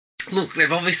 look,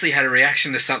 they've obviously had a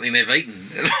reaction to something they've eaten.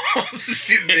 And I was just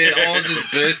sitting there, I was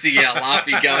just bursting out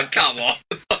laughing, going, come on.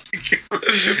 Was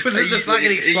it the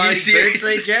fucking exploding birds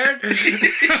there, Jared? Yeah,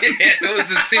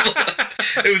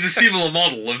 it was a similar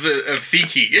model of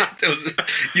thinking.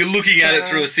 You're looking at it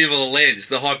through a similar lens.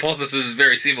 The hypothesis is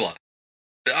very similar.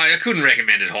 I couldn't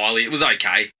recommend it highly. It was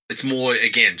okay. It's more,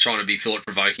 again, trying to be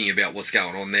thought-provoking about what's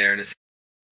going on there, and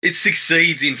it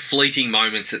succeeds in fleeting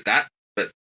moments at that, but,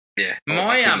 yeah,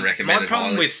 I couldn't recommend my it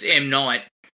problem highly. with M. Night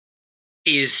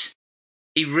is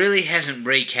he really hasn't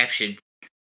recaptured,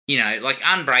 like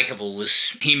Unbreakable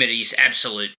was him at his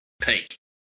absolute peak,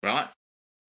 right?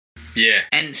 Yeah.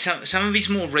 And some of his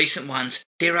more recent ones,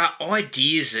 there are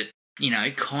ideas that,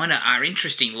 kind of are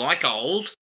interesting, like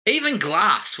Old. Even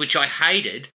Glass, which I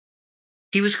hated,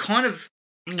 he was kind of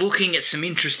looking at some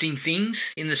interesting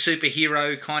things in the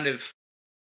superhero kind of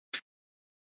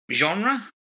genre.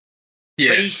 Yeah.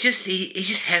 But he's just he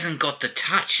just hasn't got the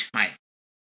touch, mate.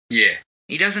 Yeah.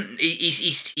 He doesn't.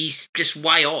 He's just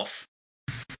way off.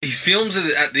 His films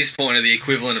at this point are the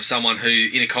equivalent of someone who,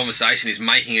 in a conversation, is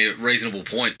making a reasonable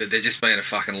point, but they're just being a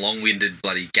fucking long-winded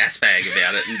bloody gas bag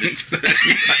about it, and just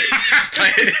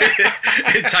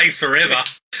it takes forever.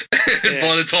 Yeah.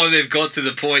 By the time they've got to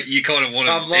the point, you kind of want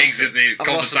to exit the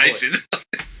conversation.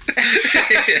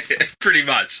 Pretty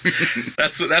much.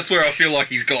 That's where I feel like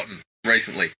he's gotten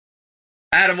recently.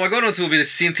 Adam, I got onto a bit of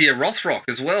Cynthia Rothrock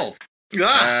as well.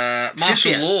 Martial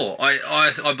Cynthia. Law.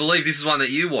 I believe this is one that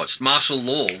you watched. Martial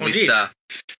Law with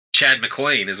Chad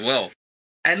McQueen as well.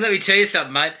 And let me tell you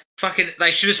something, mate. Fucking,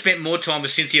 they should have spent more time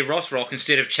with Cynthia Rothrock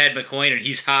instead of Chad McQueen and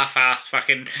his half-assed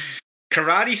fucking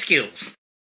karate skills.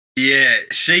 Yeah,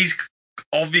 she's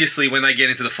obviously, when they get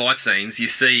into the fight scenes, you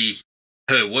see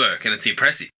her work and it's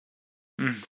impressive.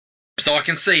 Mm. So I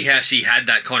can see how she had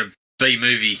that kind of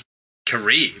B-movie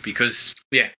career, because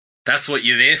that's what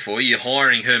you're there for. You're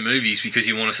hiring her movies because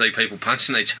you want to see people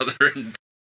punching each other, and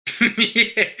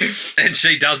and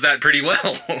she does that pretty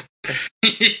well.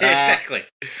 Exactly.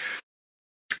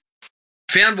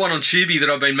 Found one on Tubi that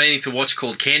I've been meaning to watch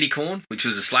called Candy Corn, which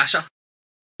was a slasher.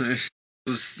 It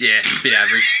was, a bit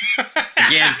average.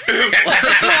 Again.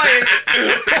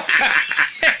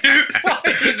 What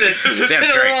is it? Sounds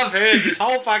All great. I've heard this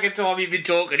whole fucking time you've been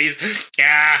talking is,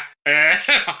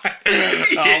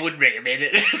 I wouldn't recommend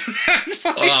it.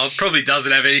 Well, it probably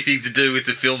doesn't have anything to do with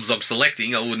the films I'm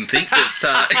selecting, I wouldn't think. But,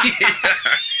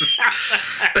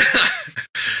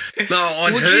 no,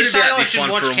 I'd Would you heard say about I this should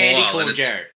one watch for a Candy while. Corn, And it's,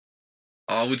 Jared?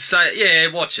 I would say,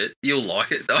 watch it. You'll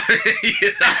like it. I think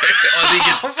it's...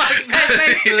 Oh, fuck,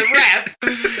 thanks for the rap.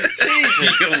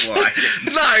 Jesus. You'll like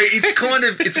it. No,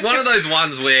 it's one of those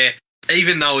ones where,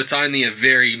 even though it's only a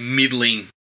very middling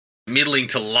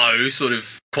to low sort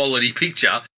of quality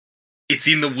picture, it's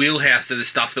in the wheelhouse of the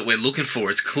stuff that we're looking for.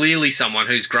 It's clearly someone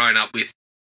who's grown up with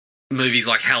movies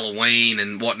like Halloween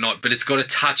and whatnot, but it's got a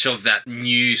touch of that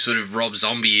new sort of Rob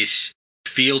Zombie-ish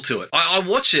feel to it. I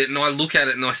watch it and I look at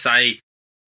it and I say,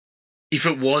 if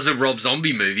it was a Rob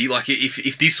Zombie movie, like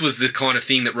if this was the kind of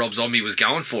thing that Rob Zombie was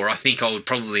going for, I think I would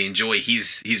probably enjoy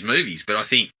his movies. But I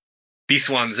think this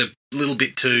one's a little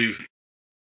bit too...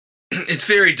 It's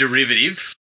very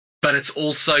derivative, but it's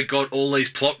also got all these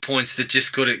plot points that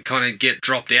just got to kind of get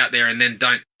dropped out there and then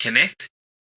don't connect.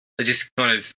 They just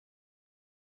kind of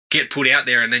get put out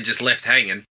there and then just left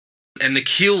hanging. And the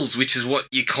kills, which is what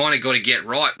you kind of got to get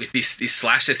right with this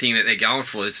slasher thing that they're going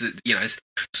for, is, it's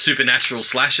supernatural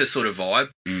slasher sort of vibe.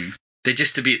 Mm. They're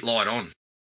just a bit light on.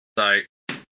 So,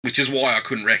 which is why I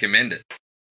couldn't recommend it.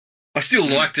 I still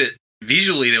liked it.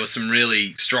 Visually, there was some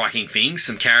really striking things,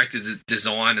 some character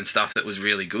design and stuff that was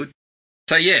really good.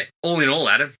 So, yeah, all in all,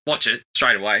 Adam, watch it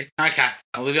straight away. Okay.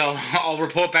 I'll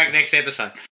report back next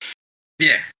episode.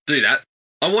 Yeah, do that.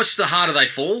 I watched The Harder They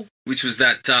Fall, which was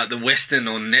that the Western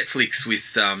on Netflix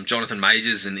with Jonathan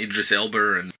Majors and Idris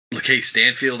Elba and Lakeith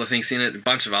Stanfield, I think's in it, a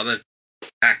bunch of other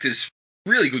actors.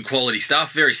 Really good quality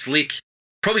stuff, very slick.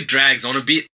 Probably drags on a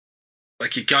bit.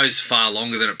 Like, it goes far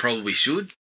longer than it probably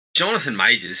should. Jonathan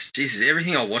Majors, Jesus,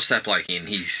 everything I watched that bloke in,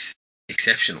 he's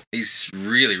exceptional. He's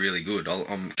really, really good.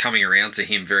 I'm coming around to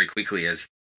him very quickly as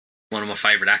one of my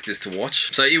favourite actors to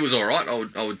watch. So it was all right.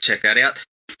 I would check that out.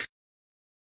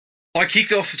 I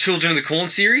kicked off the Children of the Corn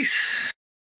series.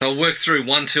 So I worked through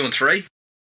 1, 2, and 3.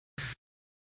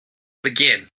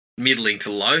 Again, middling to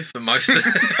low for most of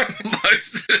the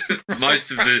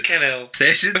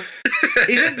session.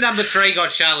 Isn't number 3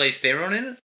 got Charlize Theron in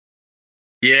it?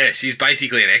 Yeah, she's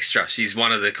basically an extra. She's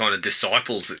one of the kind of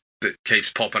disciples that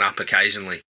keeps popping up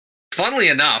occasionally. Funnily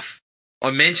enough, I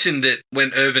mentioned that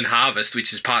when Urban Harvest,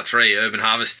 which is part 3, Urban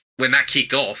Harvest, when that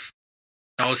kicked off,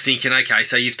 I was thinking, okay,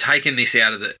 so you've taken this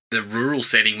out of the rural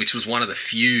setting, which was one of the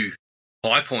few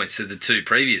high points of the 2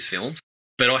 previous films.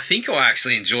 But I think I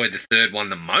actually enjoyed the 3rd one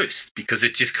the most, because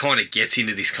it just kind of gets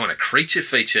into this kind of creature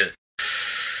feature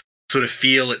sort of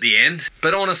feel at the end.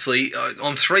 But honestly,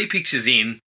 I'm 3 pictures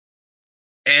in,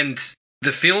 and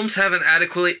the films haven't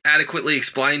adequately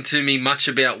explained to me much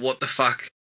about what the fuck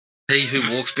He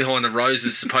Who Walks Behind the Rose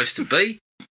is supposed to be,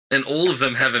 and all of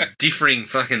them have a differing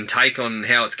fucking take on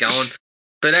how it's going.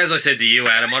 But as I said to you,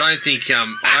 Adam, I don't think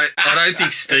I don't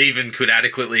think Stephen could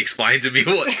adequately explain to me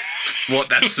what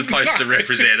that's supposed to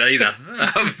represent either.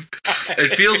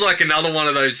 It feels like another one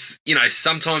of those, you know,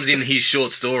 sometimes in his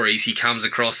short stories he comes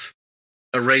across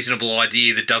a reasonable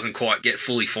idea that doesn't quite get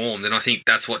fully formed, and I think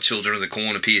that's what Children of the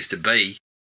Corn appears to be,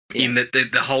 in that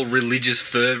the whole religious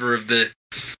fervour of the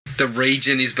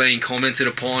region is being commented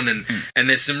upon, and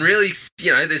there's some really,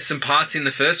 you know, there's some parts in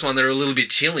the first one that are a little bit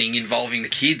chilling involving the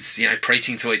kids, you know,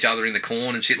 preaching to each other in the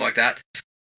corn and shit like that,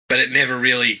 but it never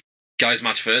really goes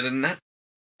much further than that.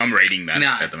 I'm reading that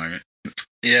at the moment.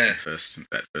 Yeah,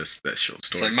 that short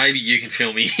story. So maybe you can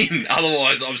fill me in.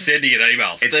 Otherwise, I'm sending an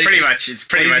email. It's pretty much just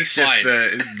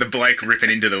the bloke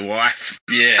ripping into the wife.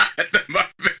 Yeah, at the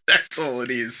moment, that's all it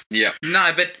is. Yeah.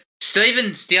 No, but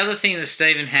the other thing that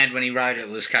Stephen had when he wrote it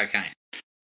was cocaine.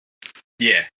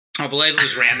 Yeah. I believe it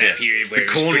was around that period where the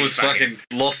corn was fucking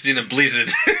lost in a blizzard.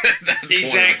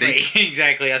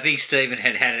 Exactly. I think Stephen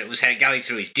had it. It was going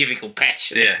through his difficult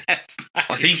patch. Yeah.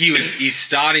 I think he's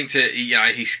starting to, you know,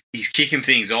 he's kicking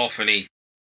things off, and he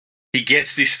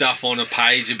gets this stuff on a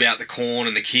page about the corn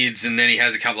and the kids, and then he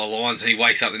has a couple of lines, and he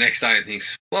wakes up the next day and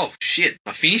thinks, "Well, shit,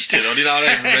 I finished it. I don't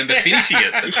even remember finishing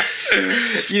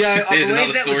it." You know, there's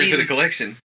another story for the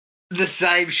collection. The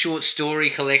same short story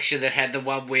collection that had the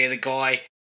one where the guy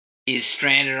is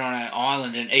stranded on an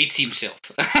island and eats himself.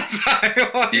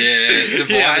 Survivor type. This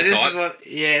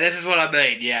is what I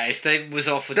mean. Yeah, Steve was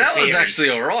off with that the one's actually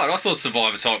all right. I thought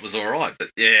Survivor type was all right, but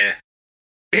yeah.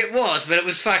 It was, but it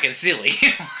was fucking silly.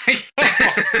 I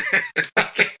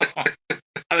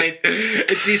mean,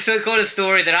 it's this kind of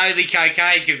story that only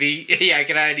cocaine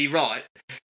can only write.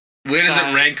 Where does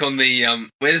it rank on the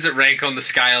Where does it rank on the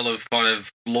scale of kind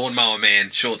of Lawnmower Man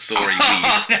short story?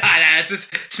 No, it's a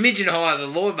smidgen higher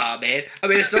than Lawnmower Man. I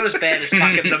mean, it's not as bad as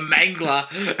fucking The Mangler,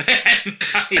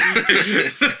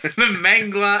 The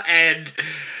Mangler and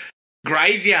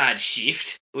Graveyard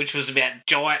Shift, which was about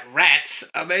giant rats.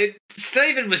 I mean,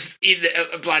 Stephen was in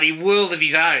a bloody world of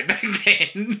his own back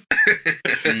then.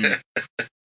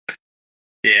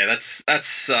 Yeah, that's.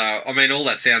 I mean, all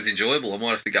that sounds enjoyable. I might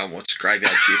have to go and watch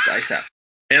Graveyard Shift ASAP.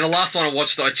 And the last one I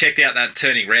watched, I checked out that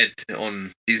Turning Red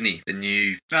on Disney, the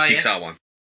new Pixar one.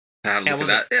 I had a look at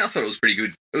that. Yeah, I thought it was pretty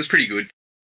good. It was pretty good.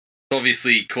 It's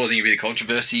obviously causing a bit of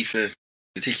controversy for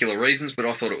particular reasons, but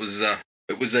I thought it was a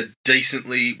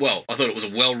decently, well, I thought it was a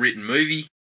well-written movie,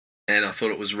 and I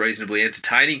thought it was reasonably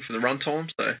entertaining for the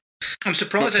runtime, so I'm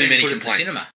surprised they didn't put it in the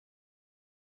cinema.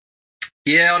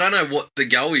 Yeah, I don't know what the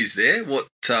go is there.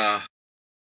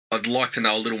 I'd like to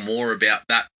know a little more about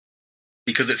that,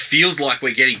 because it feels like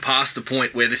we're getting past the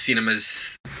point where the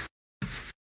cinemas,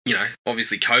 you know,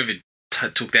 obviously COVID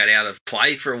took that out of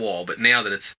play for a while, but now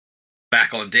that it's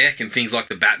back on deck and things like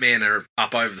the Batman are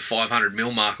up over the 500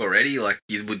 mil mark already, like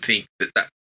you would think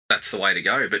that's the way to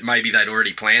go. But maybe they'd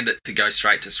already planned it to go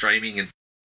straight to streaming and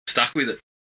stuck with it.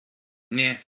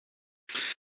 Yeah.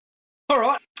 All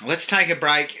right, let's take a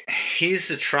break. Here's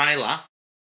the trailer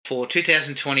for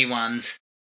 2021's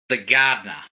The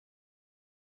Gardener.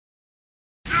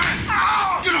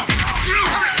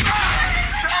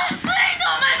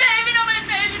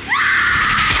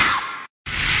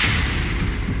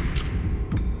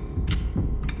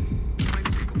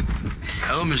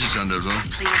 Hello, Mrs. Sanderson.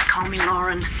 Please call me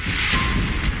Lauren.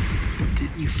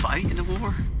 Didn't you fight in the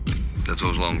war? That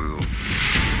was long ago.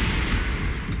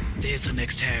 There's the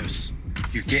next house.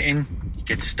 You get in, you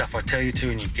get the stuff I tell you to,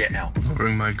 and you get out. I'll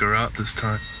bring my girl out this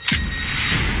time.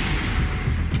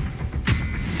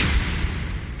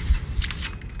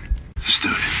 Let's do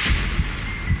it.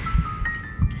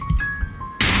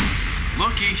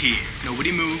 Looky here.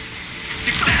 Nobody move.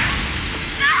 Sit down.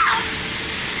 No!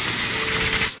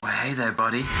 Well, hey there,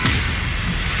 buddy.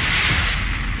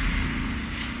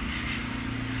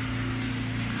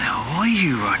 Now, why are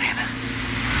you running?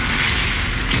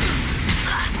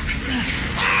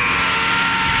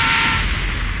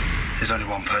 There's only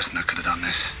one person that could have done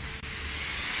this.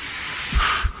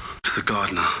 It's the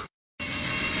gardener.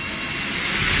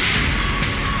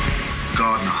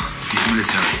 Gardener. He's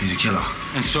military. He's a killer.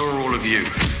 And so are all of you.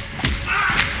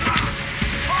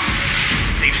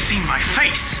 They've seen my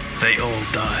face. They all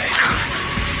die.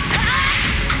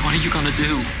 What are you gonna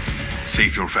do?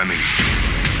 Save your family.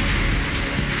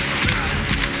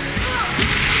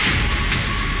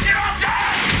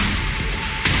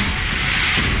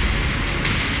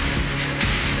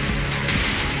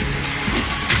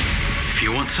 If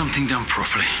you want something done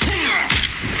properly,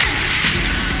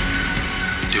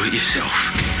 do Do it yourself.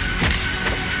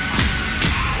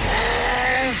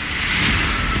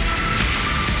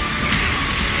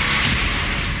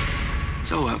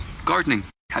 So, gardening,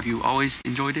 have you always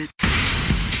enjoyed it?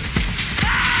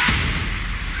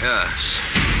 Yes.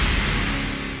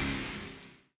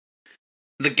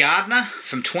 The Gardener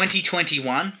from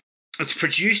 2021. It's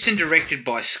produced and directed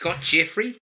by Scott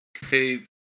Jeffrey, who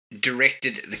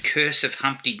directed The Curse of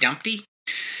Humpty Dumpty,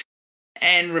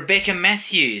 and Rebecca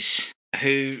Matthews,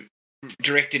 who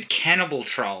directed Cannibal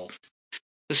Troll.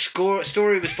 The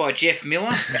story was by Jeff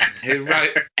Miller, who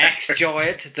wrote Axe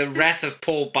Giant, The Wrath of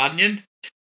Paul Bunyan,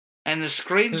 and the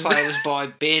screenplay was by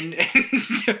Ben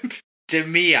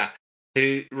Demir,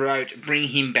 who wrote Bring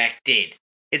Him Back Dead.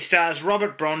 It stars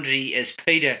Robert Bronte as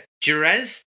Peter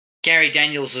Juraz, Gary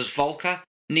Daniels as Volker,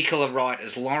 Nicola Wright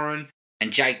as Lauren,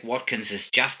 and Jake Watkins as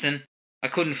Justin. I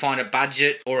couldn't find a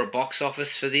budget or a box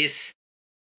office for this.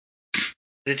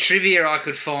 The trivia I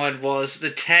could find was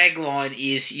the tagline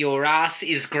is "Your ass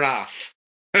is grass."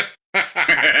 One of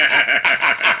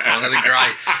the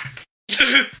greats.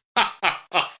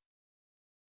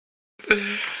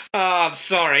 Oh, I'm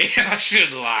sorry. I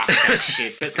shouldn't laugh at that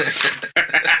shit, but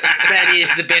that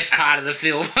is the best part of the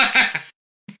film.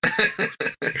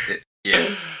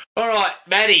 Yeah. All right,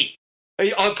 Maddie.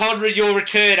 Upon your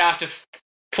return after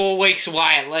 4 weeks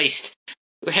away at least,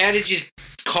 how did you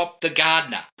cop The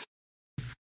Gardener?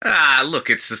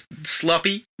 Look, it's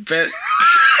sloppy, but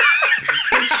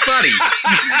it's funny.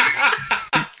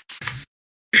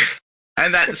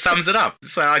 And that sums it up.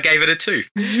 So I gave it a 2.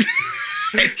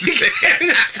 It's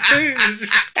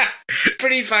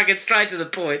pretty fucking straight to the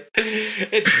point.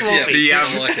 It's sloppy. Yeah,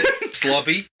 I like it.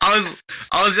 Sloppy. I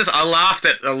laughed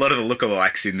at a lot of the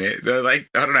lookalikes in there. They're like,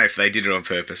 I don't know if they did it on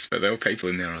purpose, but there were people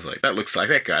in there. I was like, that looks like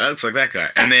that guy. That looks like that guy.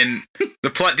 And then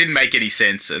the plot didn't make any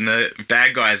sense, and the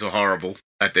bad guys were horrible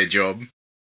at their job,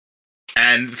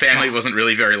 and the family wasn't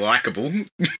really very likable.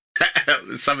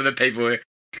 Some of the people were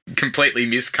completely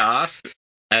miscast,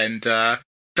 and but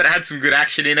it had some good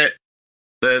action in it.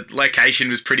 The location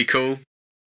was pretty cool,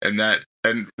 and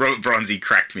Robert Bronte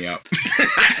cracked me up.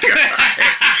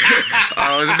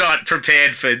 I was not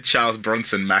prepared for Charles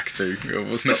Bronson Mac 2. I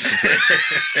was not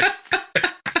prepared.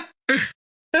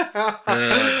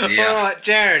 Oh, dear. All right,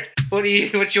 Jared,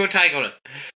 what's your take on it?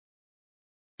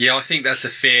 Yeah, I think that's a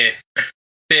fair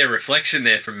reflection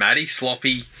there from Maddie.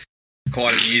 Sloppy,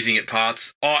 quite amusing at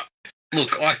parts. I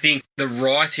think the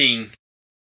writing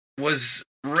was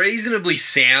reasonably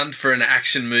sound for an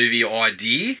action movie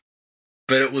idea,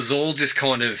 but it was all just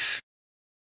kind of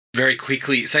very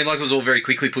quickly, it seemed like it was all very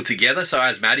quickly put together. So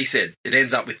as Maddie said, it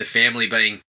ends up with the family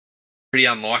being pretty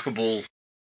unlikable,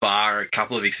 bar a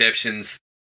couple of exceptions,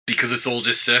 because it's all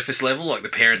just surface level. Like the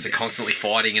parents are constantly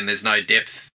fighting and there's no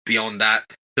depth beyond that.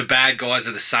 The bad guys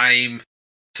are the same.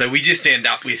 So we just end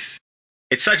up with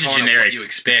it's such a kind of generic, what you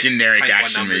expect, generic paint by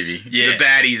action numbers. movie. Yeah. The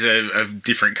baddies are of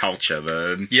different culture.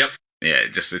 Yep. Yeah,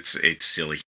 just it's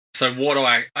silly. So what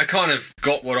I kind of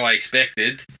got what I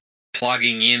expected,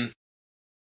 plugging in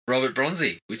Robert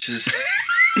Bronte, which is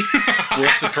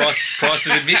worth the price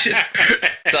of admission.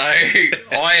 So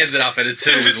I ended up at a 2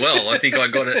 as well. I think I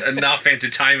got enough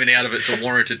entertainment out of it to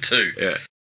warrant a 2. Yeah.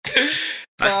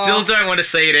 I still don't want to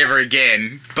see it ever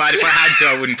again, but if I had to,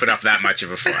 I wouldn't put up that much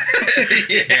of a fight.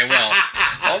 Yeah, well,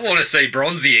 I want to see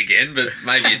Bronze again, but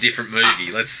maybe a different movie.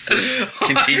 Let's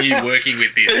continue working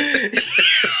with this.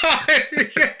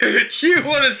 You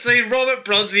want to see Robert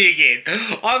Bronte again?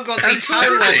 I've got the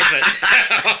total Absolutely.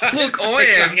 opposite. Look, I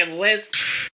am. Fucking less.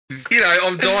 You know,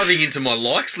 I'm diving into my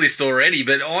likes list already,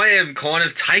 but I am kind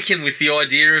of taken with the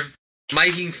idea of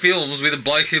making films with a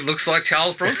bloke who looks like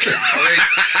Charles Bronson. I mean,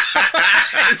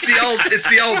 it's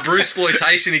the old Bruce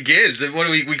exploitation again. So what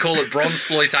do we call it?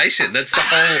 Bronze-sploitation. That's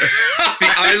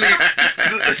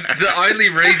the only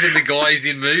reason the guy is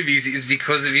in movies is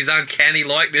because of his uncanny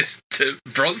likeness to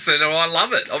Bronson, and I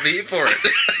love it. I'm here for it.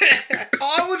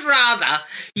 I would rather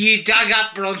you dug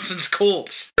up Bronson's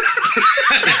corpse. No.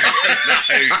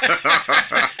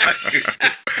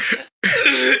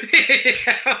 You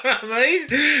know what I mean?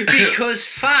 Because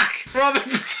fuck, Robert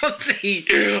Bronte.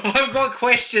 I've got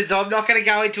questions. I'm not going to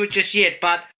go into it just yet,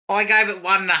 but I gave it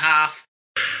 1.5.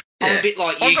 I'm a bit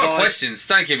like you I've got guys. questions.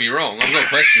 Don't get me wrong. I've got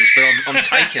questions, but I'm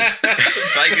taken. I'm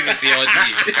taken with the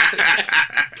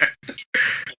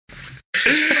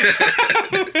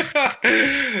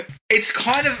idea. It's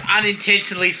kind of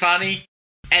unintentionally funny,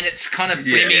 and it's kind of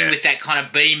brimming with that kind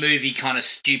of B-movie kind of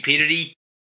stupidity.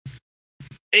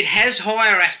 It has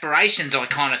higher aspirations, I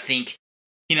kind of think.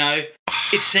 You know,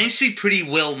 it seems to be pretty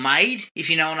well made, if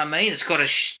you know what I mean. It's got a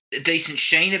decent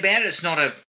sheen about it. It's not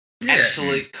a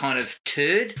absolute kind of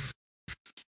turd.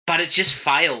 but it just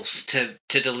fails to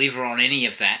deliver on any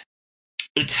of that.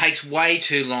 It takes way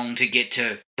too long to get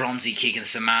to Bronzy kicking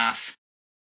some ass.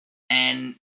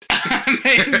 And, I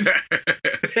mean,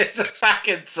 there's a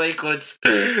fucking sequence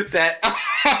that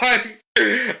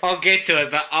I'll get to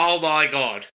it, but oh my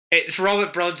God. It's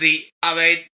Robert Bronzy. I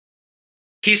mean,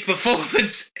 his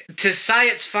performance, to say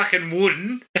it's fucking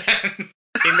wooden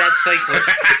in that sequence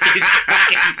is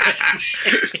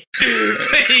fucking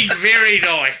being very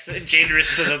nice and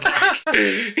generous to the bloke.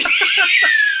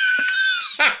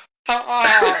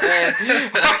 Oh, man.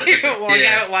 I gave it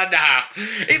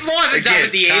 1.5. It livens up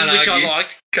at the end, which I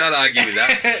liked. Can't argue with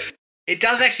that. It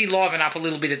does actually liven up a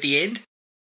little bit at the end,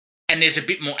 and there's a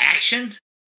bit more action.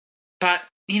 But,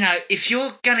 you know, if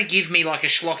you're going to give me like a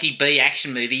schlocky B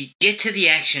action movie, get to the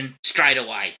action straight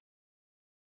away.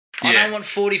 I don't want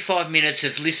 45 minutes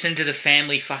of listen to the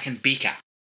family fucking bicker.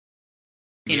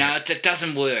 You know, it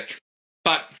doesn't work.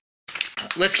 But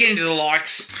let's get into the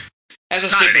likes. As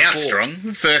started I said out before,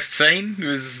 strong. First scene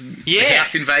was the Yeah.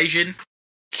 house invasion.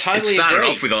 totally It started agree.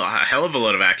 off with a hell of a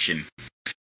lot of action.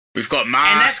 We've got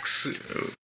masks.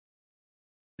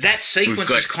 That sequence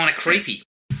got- is kind of creepy.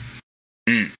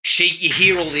 Mm. You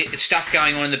hear all the stuff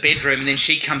going on in the bedroom, and then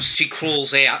she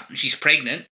crawls out, and she's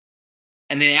pregnant,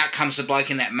 and then out comes the bloke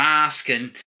in that mask,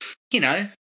 and, you know,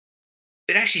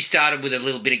 it actually started with a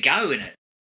little bit of go in it.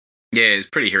 Yeah, it was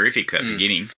pretty horrific, that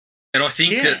beginning. And I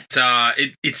think that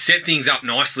it set things up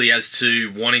nicely as to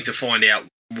wanting to find out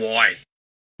why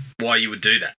you would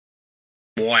do that,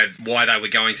 why they were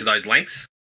going to those lengths.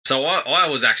 So I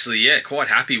was actually, quite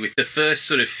happy with the first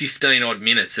sort of 15 odd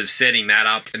minutes of setting that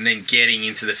up and then getting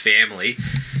into the family.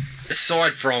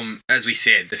 Aside from, as we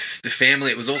said, the family,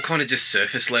 it was all kind of just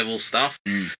surface level stuff,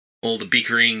 all the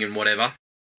bickering and whatever.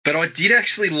 But I did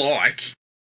actually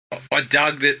I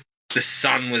dug that the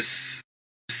son was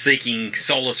seeking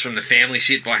solace from the family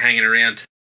shit by hanging around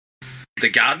the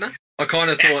gardener. I kind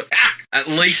of thought at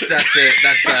least that's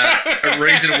a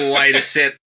reasonable way to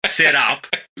set up.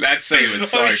 That scene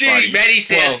was so shit, funny. Maddie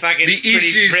sounds fucking the pretty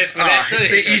issues, impressed with that too.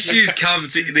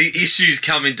 the issues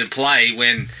come into play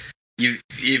when you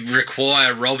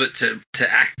require Robert to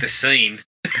act the scene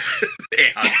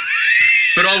out.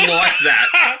 But I like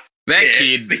that.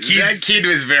 That kid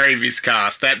was very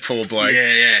miscast. That poor bloke.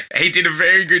 Yeah. He did a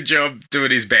very good job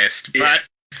doing his best, but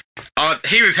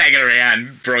he was hanging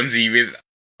around Bronzy with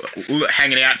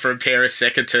hanging out for a pair of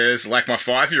secateurs like my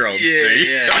 5-year-olds do.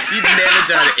 Yeah. He'd never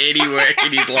done any work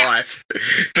in his life.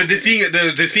 But the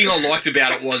thing I liked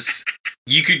about it was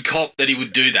you could cop that he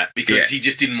would do that because he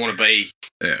just didn't want to be.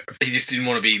 Yeah. He just didn't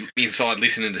want to be inside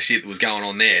listening to shit that was going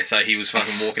on there. So he was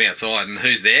fucking walking outside, and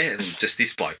who's there? And just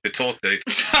this bloke to talk to.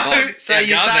 So Our you're gardener saying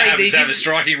happens to have a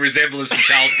striking resemblance to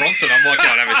Charles Bronson. I might go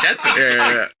and have a chat to him.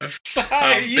 Yeah. So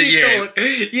but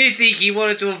you think he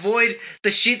wanted to avoid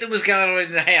the shit that was going on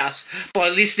in the house by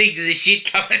listening to the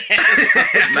shit coming out?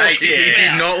 Mate, he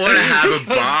did not want to have a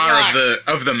bar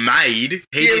of the maid.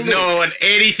 He did not want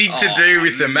anything to do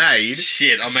with the maid.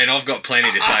 Shit, I mean, I've got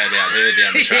plenty to say about her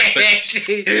down the track. But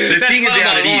the thing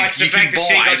about it is, the you fact can that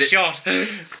she buy got that- shot.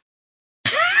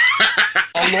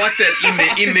 I like that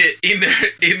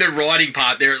in the writing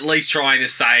part, they're at least trying to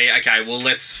say, okay, well,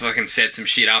 let's fucking set some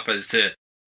shit up as to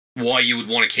why you would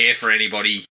want to care for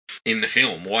anybody in the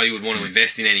film, why you would want to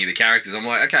invest in any of the characters. I'm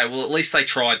like, okay, well, at least they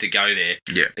tried to go there.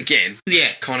 Yeah. Again,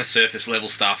 kind of surface level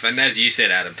stuff. And as you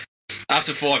said, Adam,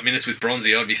 after 5 minutes with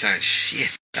Bronzy, I'd be saying,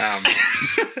 shit.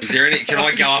 Is there any? Can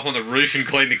I go up on the roof and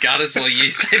clean the gutters while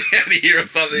you stand down here or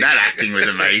something? That acting was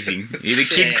amazing. The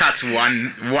kid cuts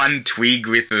one twig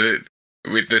with the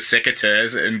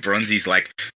secateurs, and Bronzy's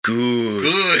like, good.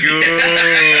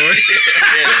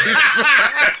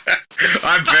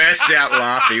 I burst out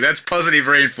laughing. That's positive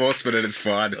reinforcement at its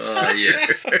finest. Oh,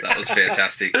 yes. That was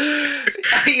fantastic.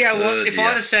 Yeah, well, if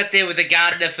I'd have sat there with the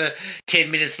gardener for 10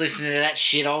 minutes listening to that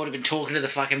shit, I would have been talking to the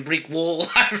fucking brick wall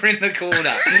over in the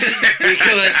corner.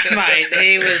 Because, mate,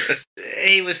 he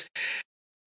was.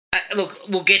 Look,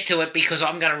 we'll get to it because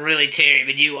I'm going to really tear him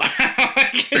a new one.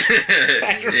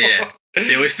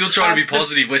 Yeah, we're still trying to be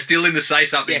positive. We're still in the say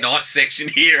something nice section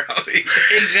here, are we?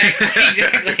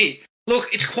 Exactly.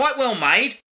 Look, it's quite well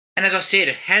made, and as I said,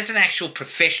 it has an actual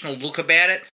professional look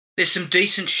about it. There's some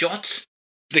decent shots.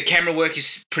 The camera work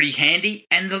is pretty handy,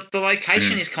 and the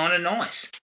location is kind of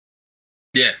nice.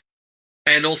 Yeah.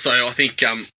 And also, I think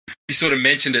you sort of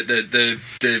mentioned it,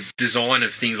 the design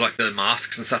of things like the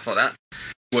masks and stuff like that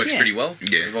works pretty well.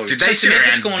 Yeah. Did Did they sit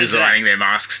Samantha's gone around into designing their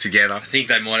masks together? I think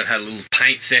they might have had a little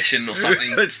paint session or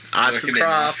something. It's arts working and their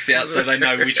crafts. masks out so they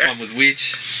know which one was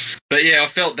which. But yeah, I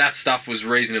felt that stuff was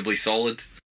reasonably solid.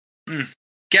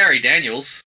 Gary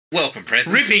Daniels, welcome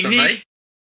presents Ripping for Nick.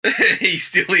 me. He's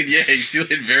still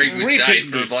in very good Ripping shape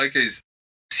for a it. bloke who's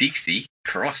 60.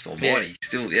 Christ almighty.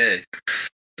 Still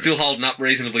holding up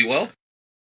reasonably well.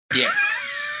 Yeah.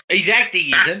 His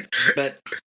acting isn't, but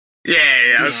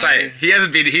Yeah, I was No. saying he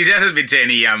hasn't been to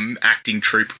any acting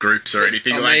troupe groups or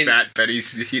anything I like mean- that, but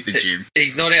he's hit the gym.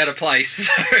 He's not out of place.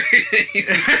 So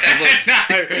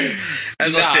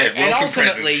as I No, said, and welcome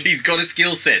ultimately- presence. He's got a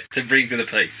skill set to bring to the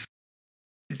piece.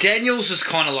 Daniels is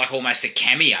kind of like almost a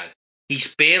cameo.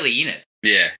 He's barely in it.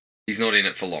 Yeah, he's not in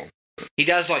it for long. He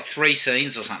does like 3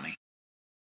 scenes or something.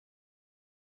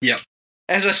 Yep.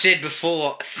 As I said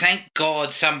before, thank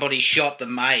God somebody shot the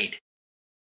maid.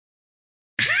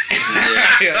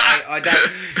 Yeah. I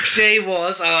don't. She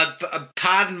was,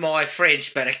 pardon my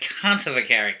French, but a cunt of a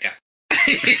character.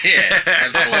 Yeah,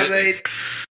 I absolutely. mean,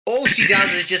 all she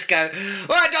does is just go,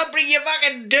 "Oh, don't bring your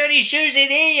fucking dirty shoes in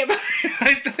here."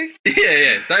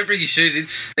 Yeah. Don't bring your shoes in.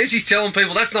 Then she's telling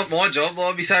people that's not my job.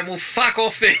 I'll be saying, well, fuck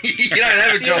off then. You don't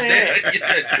have a job Yeah. now. You know,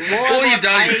 Why all am I you've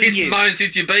done is paying piss you? and moan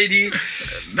since you've been here.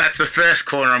 That's the first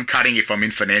corner I'm cutting if I'm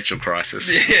in financial crisis.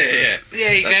 Yeah. Yeah,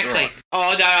 exactly. right.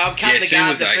 Oh no, I'm cutting Yeah, the she garden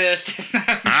was a- first.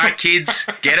 Alright, kids,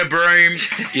 get a broom.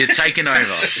 You're taking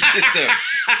over.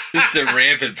 just a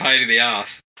rampant pain in the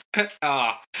ass.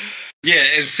 Oh. Yeah,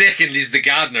 and second is the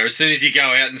gardener. As soon as you go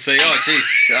out and see, oh,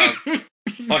 jeez,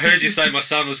 I heard you say my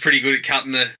son was pretty good at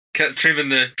trimming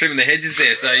the hedges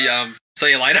there. So, see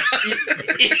you later.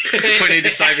 We need to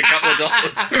save a couple of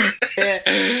dollars.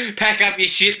 Yeah. Pack up your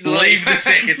shit and Leave the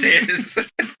secretaries.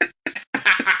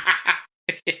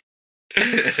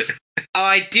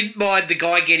 I didn't mind the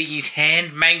guy getting his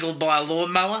hand mangled by a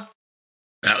lawnmower.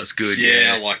 That was good.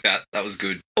 Yeah, I like that. That was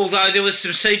good. Although there was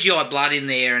some CGI blood in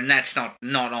there, and that's not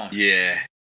on. Yeah.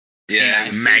 Yeah. it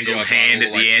was Mangled CGI hand all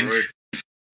at way the end. through.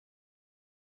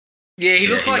 Yeah, he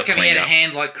Yeah, looked he like got he had cleaned a up.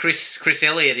 hand like Chris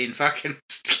Elliott in fucking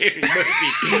Scary Movie.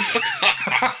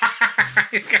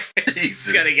 He's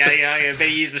Jesus. gonna go, yeah, better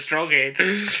use my strong hand.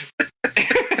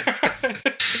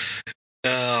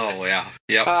 Oh wow.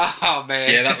 Yep. Oh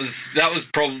man. Yeah, that was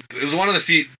probably it was one of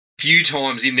the few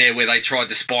times in there where they tried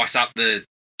to spice up the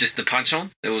punch on.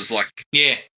 There was like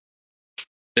Yeah.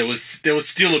 there was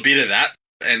still a bit of that,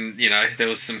 and you know there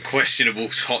was some questionable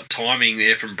timing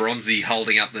there from Bronzy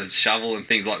holding up the shovel and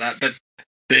things like that. But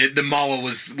the mower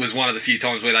was one of the few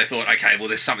times where they thought, okay, well,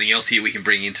 there's something else here we can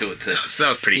bring into it to. So that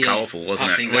was pretty Yeah. colourful, wasn't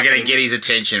Pump it? things We're up going a to get his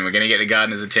attention. We're going to get the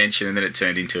gardener's attention, and then it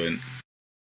turned into an.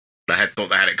 They thought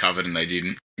they had it covered, and they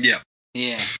didn't. Yeah.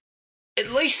 Yeah. At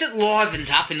least it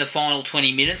livens up in the final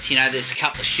 20 minutes. You know, there's a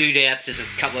couple of shootouts, there's a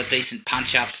couple of decent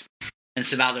punch-ups, and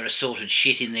some other assorted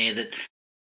shit in there that,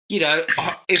 you know,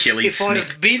 Achilles if I'd snip.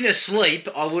 have been asleep,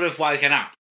 I would have woken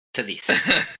up to this.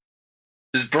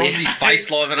 Does Bronzy's Yeah.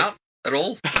 face liven up at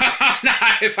all?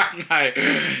 No, fuck no.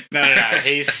 No.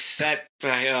 He's that.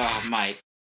 Oh, mate.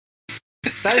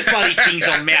 Those bloody things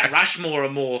on Mount Rushmore are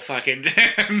more fucking.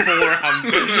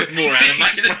 more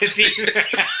animated. expressive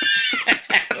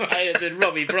animated than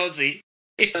Robbie Bronzy.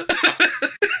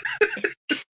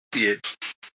 Yeah.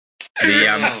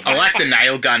 I like the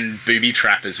nail gun booby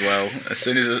trap as well. As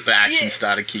soon as the action Yeah.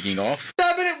 started kicking off,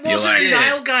 No, but it You're wasn't like, a yeah.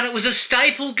 nail gun, it was a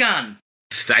staple gun.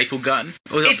 staple gun.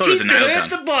 Well, I It thought it was a didn't nail hurt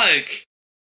gun. the bloke.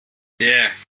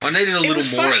 Yeah. I needed a It little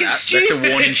was more of fucking that. stupid. That's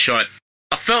a warning shot.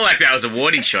 I felt like that was a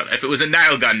warning shot. If it was a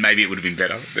nail gun, maybe it would have been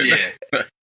better. But Yeah.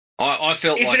 I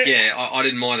felt If like, it- I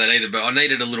didn't mind that either, but I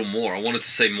needed a little more. I wanted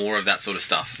to see more of that sort of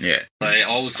stuff. yeah. I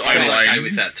was Home okay Alone.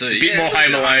 with that too. A bit more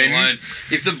Home Alone.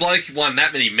 If the bloke won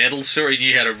that many medals, sure, he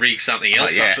knew how to rig something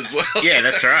else yeah. up as well. Yeah,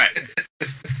 that's right.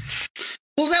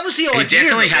 Well, that was the idea.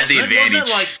 definitely of it, had the wasn't it? Wasn't it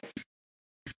advantage. like,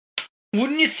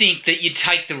 wouldn't you think that you'd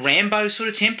take the Rambo sort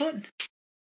of template?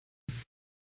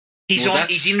 He's Well, on.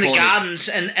 that's He's in the kind of- gardens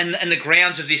and the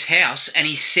grounds of this house, and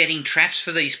he's setting traps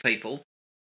for these people.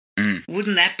 Mm.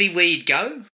 Wouldn't that be where you'd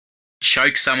go?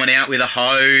 Choke someone out with a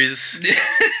hose.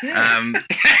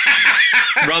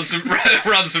 run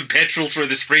some petrol through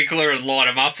the sprinkler and light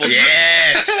them up. Or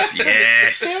Yes, Yeah,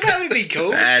 yes. that would be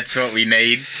cool. That's what we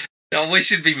need. No, we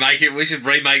should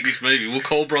remake this movie. We'll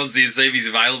call Bronzy and see if he's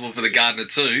available for the Gardener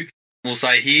 2. We'll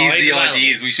say, here's he's the available.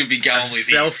 ideas we should be going A with here.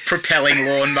 self-propelling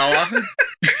lawnmower.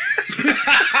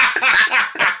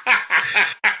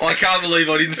 I can't believe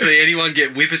I didn't see anyone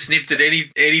get whippersnipped at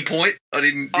any point. I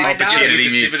didn't I know. Opportunity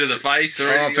snip missed. to the face or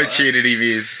anything like that. Opportunity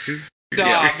missed.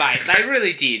 Oh, mate, they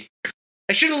really did.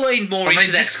 They should have leaned more I mean,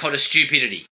 into that just- kind of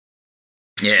stupidity.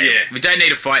 Yeah. Yeah. We don't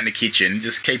need a fight in the kitchen.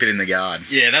 Just keep it in the garden.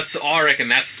 Yeah, I reckon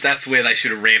that's where they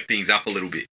should have ramped things up a little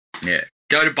bit. Yeah.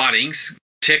 Go to Bunnings,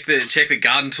 check the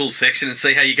garden tool section and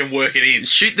see how you can work it in.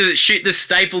 Shoot the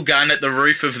staple gun at the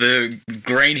roof of the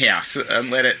greenhouse and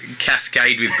let it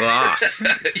cascade with glass.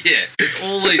 Yeah, there's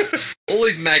all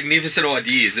these magnificent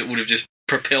ideas that would have just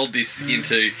propelled this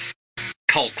into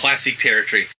cult classic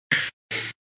territory.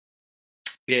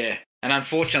 Yeah, and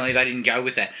unfortunately they didn't go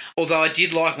with that. Although I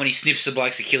did like when he snips the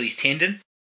bloke's Achilles tendon.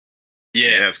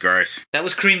 Yeah, that was gross. That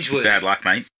was cringeworthy. Bad luck,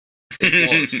 mate. It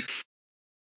was.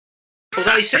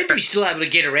 Although he seemed to be still able to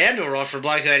get around all right for a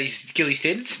bloke who had his Achilles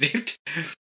tendon snipped.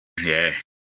 Yeah.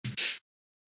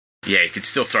 Yeah, he could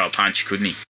still throw a punch, couldn't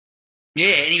he?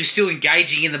 Yeah, and he was still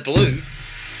engaging in the blue.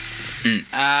 Mm.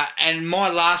 And my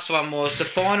last one was the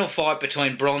final fight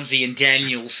between Bronzy and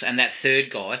Daniels and that third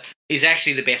guy is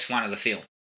actually the best one of the film.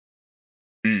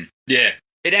 Mm. Yeah.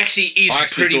 It actually is I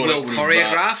actually pretty thought well it would've,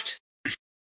 choreographed.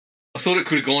 I thought it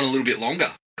could have gone a little bit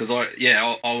longer because I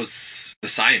was the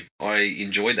same. I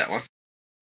enjoyed that one.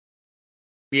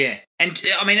 Yeah, and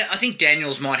I mean, I think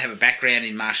Daniels might have a background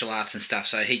in martial arts and stuff,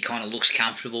 so he kind of looks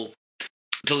comfortable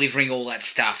delivering all that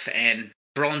stuff. And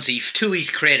Bronzy, to his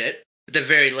credit, at the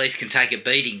very least, can take a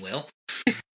beating well.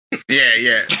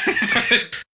 Yeah.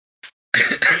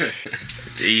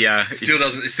 He Still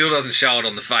doesn't show it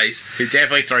on the face. he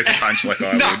definitely throws a punch like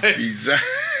I No. would. He's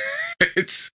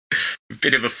it's a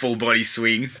bit of a full body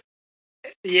swing.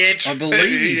 Yeah, I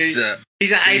believe he's a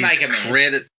his haymaker man.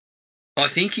 credit. I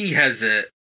think he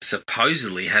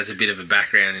supposedly has a bit of a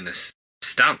background in the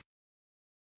stunt.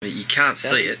 But you can't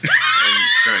see it on the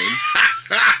screen.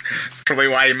 Probably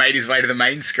why he made his way to the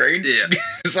main screen. Yeah.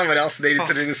 Someone else needed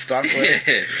to do the stunt work.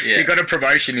 Yeah. He got a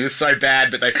promotion. He was so bad,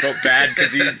 but they felt bad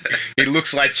because he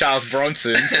looks like Charles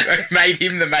Bronson. They made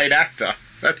him the main actor.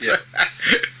 That's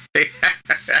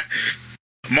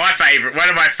one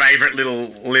of my favourite little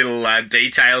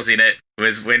details in it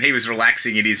was when he was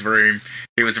relaxing in his room.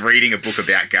 He was reading a book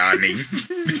about gardening.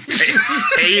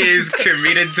 He is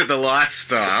committed to the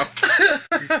lifestyle.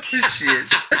 Shit.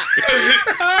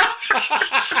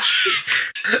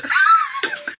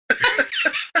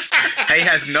 He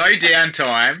has no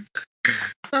downtime.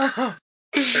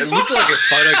 It looked like a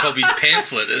photocopied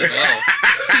pamphlet as well.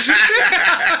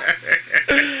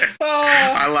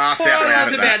 I laughed out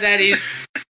loud at that.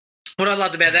 What I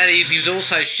loved about that is he was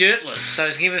also shirtless, so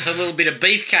he's giving us a little bit of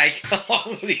beefcake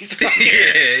along with his fucking...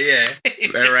 Yeah.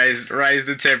 They raised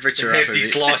the temperature A up a hefty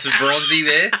bit. slice of Bronzy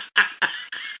there.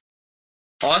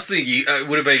 I think it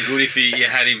would have been good if you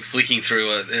had him flicking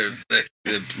through the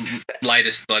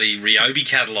latest bloody Ryobi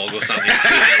catalogue or something.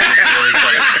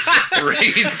 That would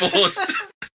really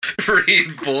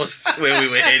reinforced where we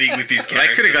were heading with this They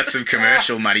character. could have got some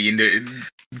commercial money into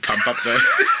pump up the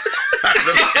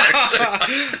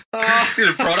Bit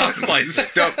of product placement.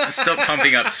 stop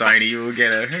pumping up Sony. We'll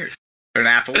get an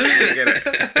Apple. We'll get a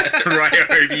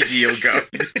Ryobi deal going.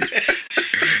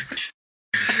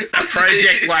 A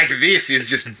project like this is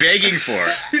just begging for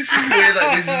it. This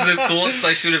is the thoughts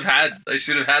they should have had. They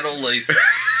should have had all these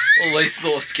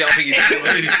thoughts going into the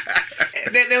movie.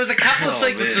 There was a couple of Oh,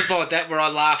 sequences like that where I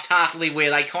laughed heartily,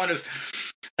 where they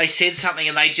said something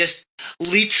and they just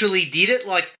literally did it.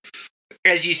 Like,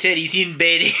 as you said, he's in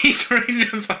bed, he's reading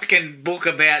a fucking book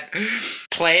about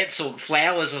plants or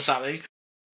flowers or something.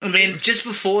 And then just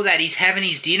before that, he's having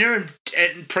his dinner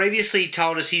and previously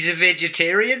told us he's a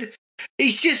vegetarian.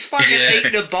 He's just fucking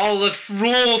eating a bowl of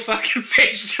raw fucking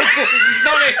vegetables. He's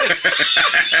not even...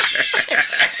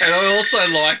 And I also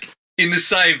like, in the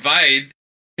same vein,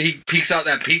 he picks up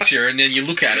that picture and then you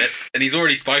look at it and he's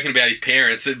already spoken about his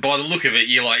parents. And by the look of it,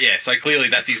 you're like, yeah, so clearly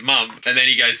that's his mum. And then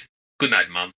he goes, good night,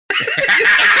 mum.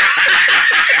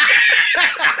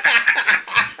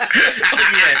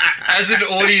 Yeah, as an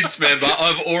audience member,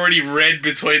 I've already read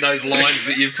between those lines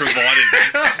that you've provided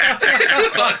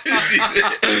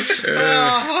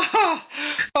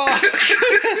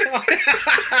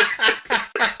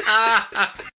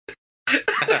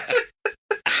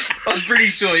I'm pretty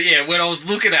sure, yeah, when I was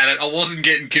looking at it, I wasn't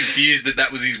getting confused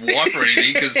that was his wife or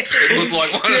anything, because it looked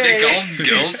like one of the Golden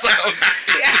Girls. So.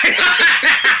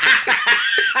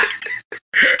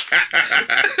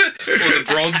 Or the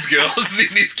Bronze Girls in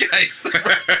this case. It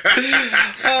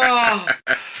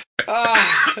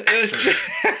was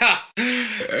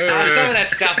some of that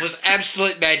stuff was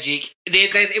absolute magic.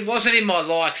 It wasn't in my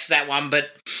likes, that one,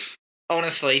 but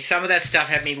honestly, some of that stuff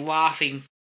had me laughing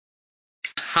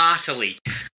heartily.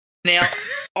 Now,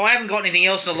 I haven't got anything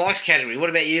else in the likes category. What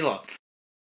about you lot?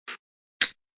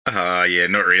 Yeah,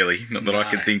 not really. Not that I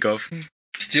can think of.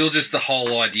 Still just the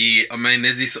whole idea. I mean,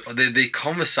 there's the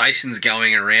conversations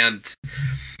going around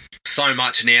so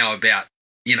much now about,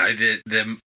 you know,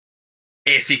 the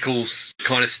ethical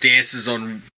kind of stances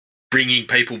on bringing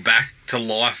people back to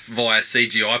life via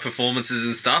CGI performances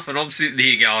and stuff, and I'm sitting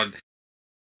here going,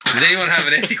 does anyone have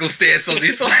an ethical stance on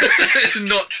this one?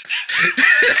 Not.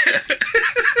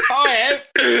 I have.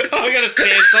 I got a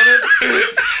stance on it.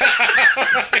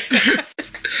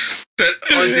 But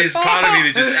there's part of me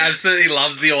that just absolutely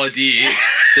loves the idea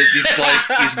that this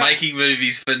bloke is making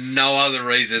movies for no other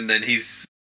reason than his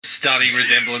stunning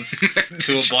resemblance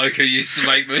to a bloke who used to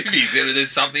make movies. There's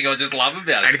something I just love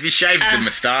about And it. if you shaved the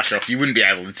moustache off, you wouldn't be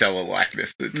able to tell a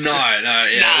likeness.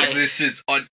 This is.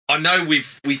 I know we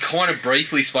kind of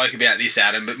briefly spoke about this,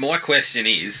 Adam, but my question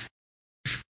is,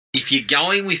 if you're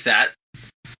going with that,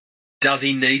 does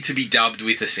he need to be dubbed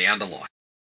with a sound alike?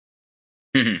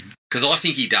 Because I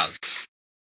think he does.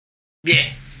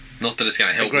 Yeah. Not that it's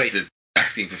going to help Agreed. with the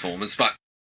acting performance, but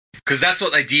because that's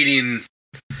what they did in,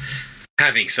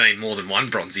 having seen more than one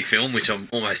Bronzy film, which I'm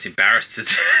almost embarrassed to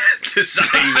say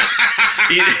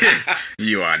that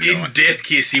You are in not. Death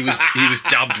Kiss he was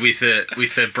dubbed with a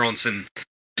Bronson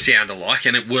sound alike,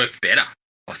 and it worked better,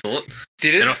 I thought.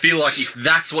 Did it? And I feel like if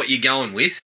that's what you're going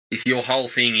with, if your whole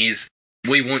thing is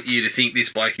we want you to think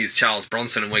this bloke is Charles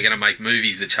Bronson and we're going to make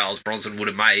movies that Charles Bronson would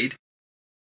have made,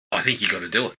 I think you got to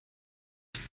do it.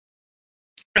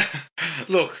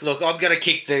 Look, I'm going to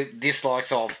kick the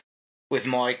dislikes off with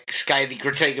my scathing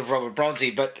critique of Robert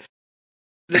Bronzy, but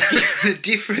the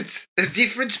difference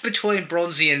between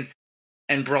Bronzy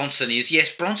and Bronson is,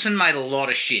 yes, Bronson made a lot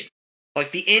of shit.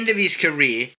 Like, the end of his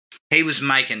career, he was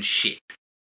making shit.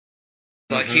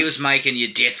 Like, he was making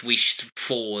your Death Wish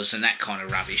 4s and that kind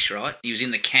of rubbish, right? He was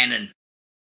in the canon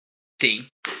thing.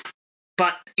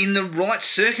 But in the right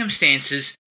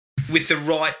circumstances, with the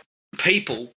right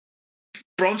people,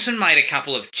 Bronson made a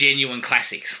couple of genuine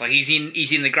classics. Like, he's in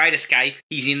The Great Escape,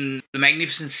 he's in The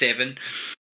Magnificent Seven.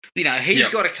 You know, he's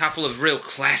got a couple of real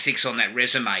classics on that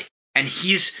resume. And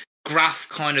his gruff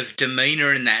kind of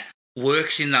demeanour in that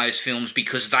works in those films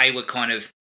because they were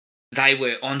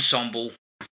ensemble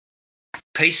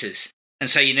pieces. And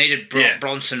so you needed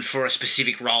Bronson for a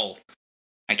specific role.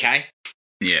 Okay?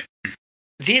 Yeah.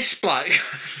 This bloke...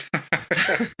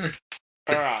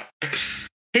 All right.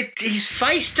 His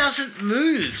face doesn't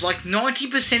move. Like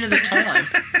 90% of the time,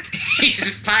 his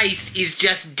face is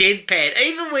just deadpan,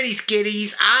 even when he's getting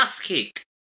his ass kicked.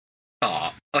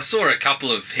 Oh, I saw a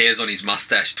couple of hairs on his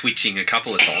mustache twitching a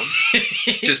couple of times.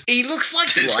 He looks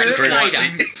like the Just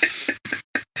Terminator.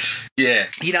 Yeah.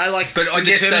 You know, like But I the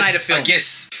guess Terminator that's,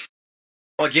 films.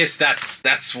 I guess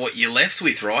that's what you're left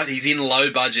with, right? He's in low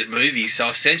budget movies, so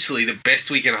essentially the best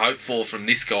we can hope for from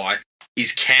this guy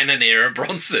is canon era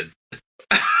Bronson.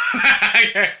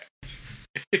 I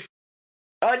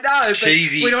know, but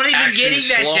Cheesy we're not even action getting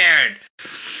that, slop. Jared.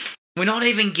 We're not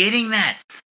even getting that.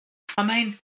 I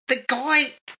mean, the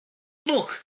guy...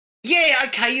 Look, yeah,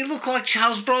 okay, you look like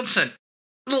Charles Bronson.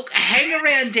 Look, hang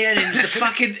around down in the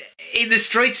fucking... in the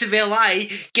streets of LA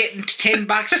getting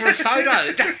 $10 for a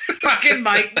photo. Don't fucking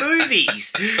make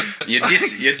movies.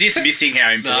 You're dismissing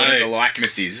how important No. the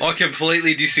likeness is. I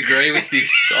completely disagree with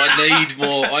this.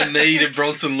 I need a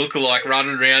Bronson lookalike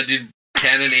running around in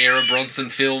canon era Bronson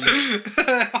film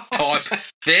type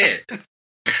there.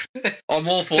 I'm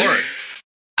all for it.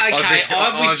 Okay,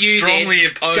 I'm with you strongly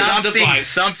then. opposed. Dub the bloke.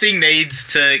 Something needs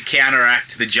to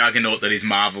counteract the juggernaut that is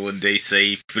Marvel and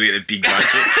DC. Put it at a big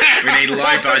budget. We need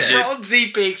low budget, Bronzy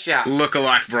picture.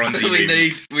 look-alike Bronzy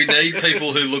movies. we need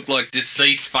people who look like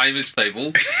deceased famous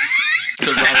people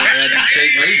to run around in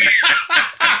cheap movies.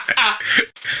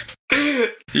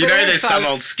 You know, there's some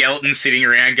old skeleton sitting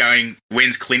around going,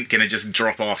 "When's Clint gonna just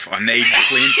drop off? I need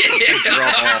Clint to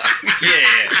drop off."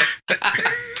 Yeah.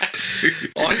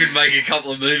 I could make a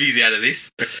couple of movies out of this.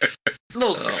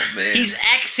 Look, Oh, man. his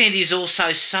accent is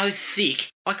also so thick,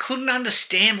 I couldn't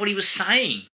understand what he was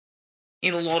saying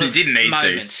in a lot You of didn't need to.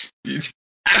 moments.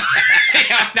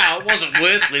 No, it wasn't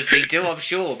worth listening to, I'm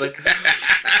sure, but...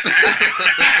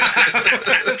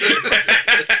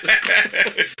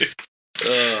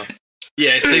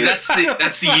 Yeah, see, that's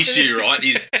the issue, right?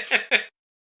 Is,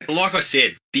 like I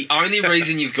said, the only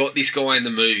reason you've got this guy in the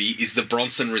movie is the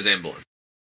Bronson resemblance.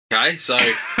 Okay, so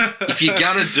if you're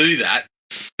gonna do that,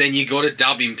 then you got to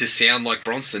dub him to sound like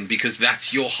Bronson because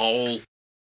that's your whole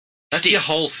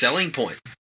selling point.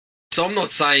 So I'm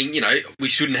not saying, you know, we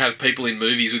shouldn't have people in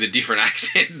movies with a different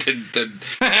accent than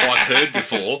I've heard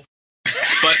before.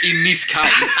 But in this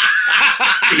case,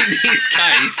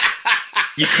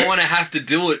 you kind of have to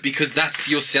do it because that's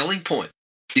your selling point,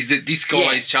 is that this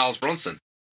guy is Charles Bronson.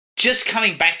 Just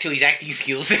coming back to his acting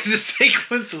skills, there's a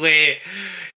sequence where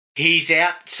he's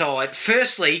outside.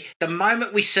 Firstly, the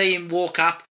moment we see him walk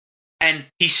up and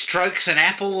he strokes an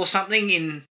apple or something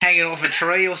in hanging off a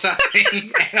tree or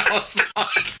something. And I was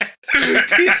like,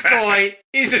 this guy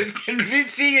is as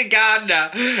convincing a gardener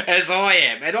as I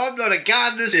am, and I'm not a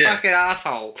gardener's fucking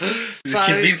asshole. He's So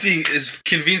as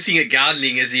convincing at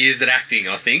gardening as he is at acting,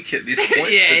 I think, at this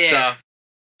point. Yeah,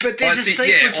 but there's a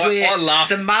sequence where I laughed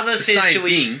the mother the says same to him,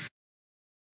 thing.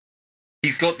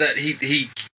 He's got that. He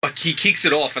kicks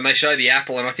it off, and they show the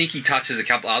apple, and I think he touches a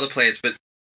couple other plants, but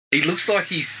he looks like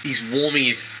he's warming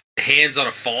his hands on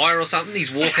a fire or something.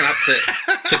 He's walking up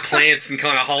to plants and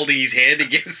kind of holding his hand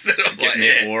against it. I'm like, Getting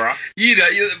their aura. You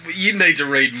need to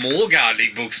read more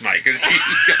gardening books, mate, because you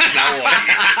got no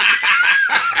idea.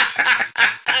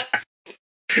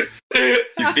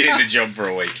 He's been in the job for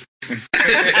a week.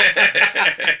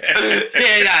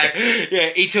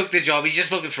 he took the job. He's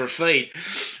just looking for a feed.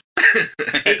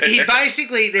 he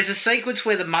basically, there's a sequence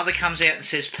where the mother comes out and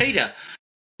says, Peter,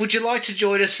 would you like to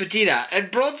join us for dinner? And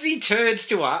Bronzy turns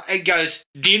to her and goes,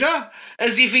 dinner?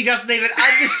 As if he doesn't even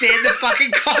understand the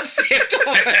fucking concept of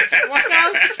it. Like,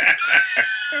 I was just,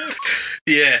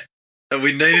 Yeah, and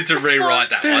we needed to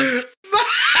rewrite that one.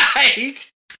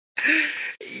 mate,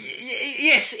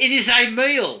 yes, it is a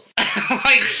meal.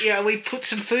 We put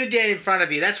some food down in front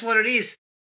of you. That's what it is.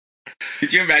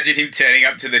 Could you imagine him turning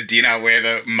up to the dinner where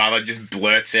the mother just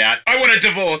blurts out, I want a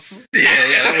divorce? Yeah,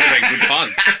 that would have been good fun.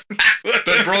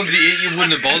 But Bronzy, it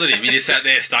wouldn't have bothered him. He just sat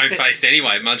there stone-faced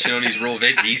anyway, munching on his raw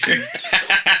veggies. And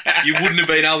you wouldn't have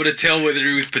been able to tell whether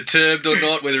he was perturbed or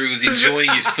not, whether he was enjoying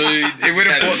his food. It would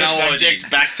have brought the no subject idea.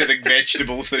 back to the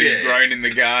vegetables that he'd grown in the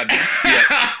garden.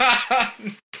 Yeah.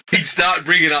 He'd start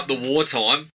bringing up the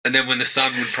wartime, and then when the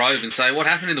son would probe and say, what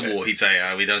happened in the war? He'd say,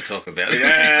 we don't talk about it.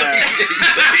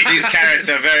 These carrots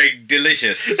are very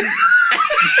delicious.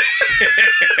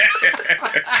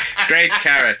 Great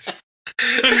carrot.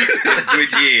 It's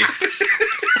good year.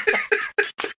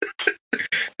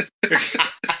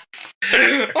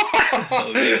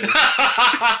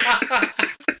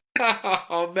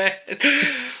 Oh, man.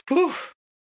 Whew.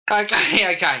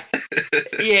 Okay.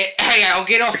 Yeah, hey, I'll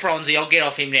get off Bronzy. I'll get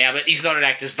off him now, but he's not an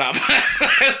actor's bum.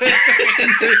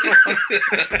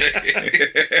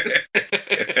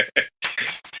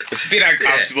 It's a bit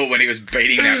uncomfortable when he was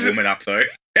beating that woman up, though.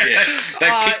 Yeah.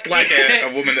 They picked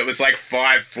a woman that was like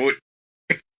 5 foot.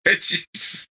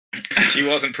 She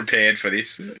wasn't prepared for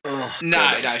this. Oh, No,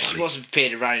 God, that was she funny. wasn't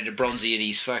prepared to run into Bronzy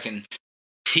and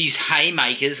his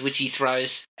haymakers, which he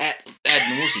throws ad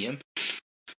nauseum.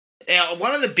 Now,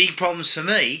 one of the big problems for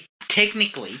me,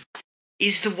 technically,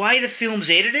 is the way the film's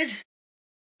edited.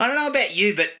 I don't know about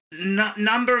you, but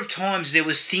number of times there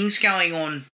was things going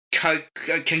on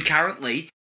concurrently,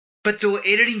 but they were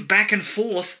editing back and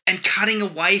forth and cutting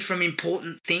away from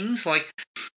important things. Like,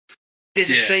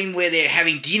 there's a scene where they're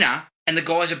having dinner and the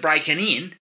guys are breaking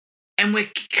in, and we're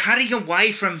cutting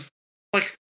away from,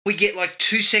 like, we get like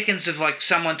 2 seconds of like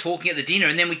someone talking at the dinner,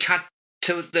 and then we cut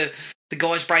to the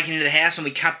guys breaking into the house, and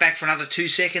we cut back for another 2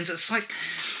 seconds. It's like,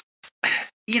 at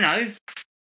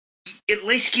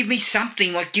least give me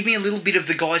something, like give me a little bit of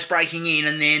the guys breaking in,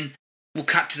 and then we'll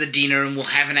cut to the dinner and we'll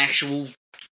have an actual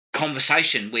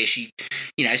conversation where she,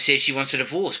 says she wants a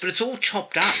divorce, but it's all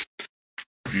chopped up.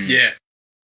 Yeah.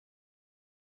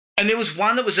 And there was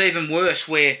one that was even worse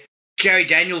where Gary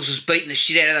Daniels was beating the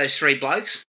shit out of those 3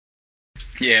 blokes,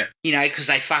 Yeah. because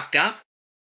they fucked up.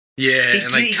 Yeah, He and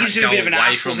they gives him go a bit of an away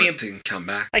arse from whooping. it to come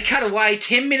back. They cut away.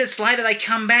 10 minutes later, they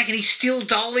come back and he's still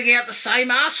doling out the same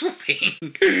arse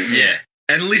whooping. Yeah.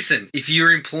 And listen, if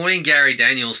you're employing Gary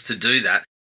Daniels to do that,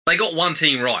 they got one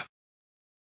thing right.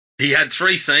 He had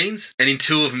 3 scenes, and in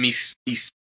 2 of them he's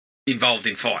involved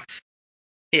in fights.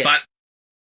 Yeah. But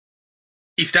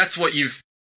if that's what you've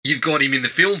got him in the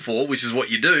film for, which is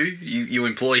what you do, you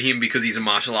employ him because he's a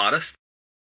martial artist,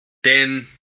 then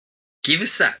give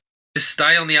us that. Just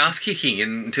stay on the ass kicking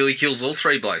until he kills all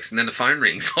 3 blokes, and then the phone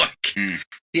rings.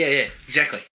 Yeah,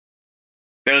 exactly.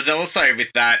 There was also with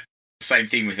that same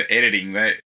thing with the editing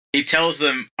that he tells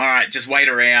them, all right, just wait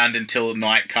around until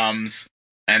night comes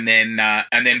and then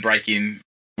break in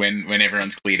when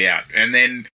everyone's cleared out. And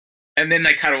then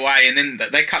they cut away, and then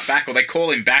they cut back, or they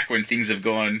call him back when things have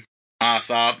gone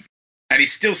ass up, and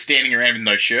he's still standing around with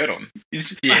no shirt on.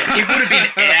 It would have been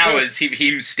hours of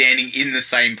him standing in the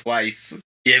same place.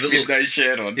 Yeah, but With look, no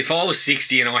shirt on. if I was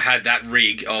 60 and I had that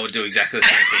rig, I would do exactly the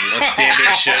same thing. I'd stand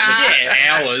there shirtless for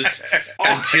hours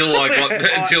until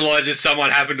someone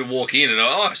happened to walk in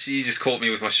and she just caught me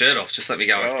with my shirt off. Just let me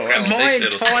go. And grab My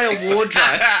t-shirt or something. entire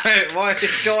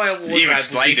wardrobe. You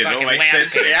explained it. It all makes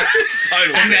sense.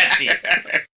 Total And sense. that's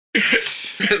it.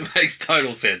 It makes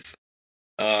total sense.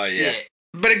 Oh, yeah.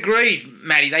 But agreed,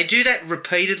 Matty. They do that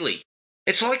repeatedly.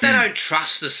 It's like they don't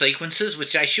trust the sequences,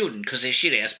 which they shouldn't because they're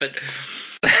shit house. But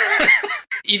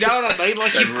you know what I mean?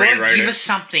 Like, They've you've got to rewrote give it. us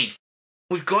something.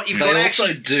 You've got They to also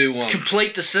actually do.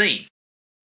 complete the scene.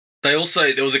 There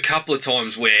was a couple of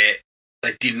times where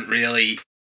they didn't really.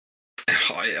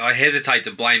 I hesitate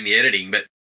to blame the editing, but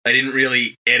they didn't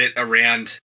really edit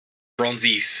around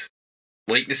Bronzy's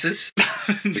weaknesses,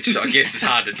 which I guess is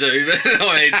hard to do. But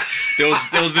I mean, there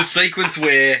was the sequence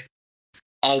where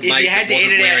old If mate you had to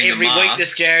wasn't edit out wearing every the mask.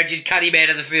 weakness, Jared, you'd cut him out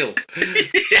of the film.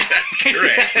 Yeah, that's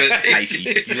correct. But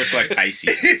Pacey. He looks like Pacey.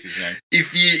 That's his name.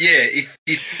 if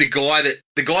the guy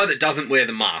that doesn't wear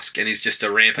the mask and is just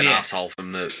a rampant asshole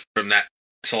from that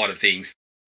side of things,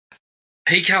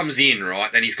 he comes in,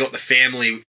 right, and he's got the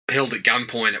family held at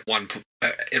gunpoint at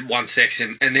one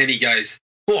section, and then he goes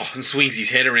and swings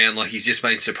his head around like he's just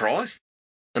been surprised.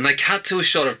 And they cut to a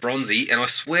shot of Bronzy, and I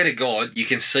swear to God, you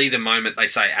can see the moment they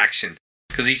say action,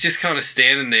 because he's just kind of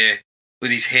standing there with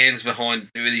his hands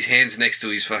next to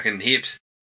his fucking hips,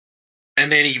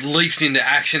 and then he leaps into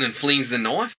action and flings the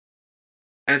knife.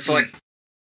 And it's like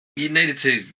you needed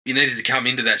to come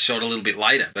into that shot a little bit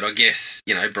later, but I guess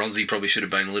Bronzy probably should have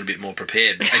been a little bit more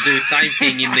prepared. But they do the same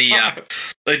thing in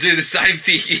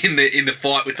the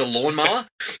fight with the lawnmower.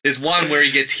 There's one where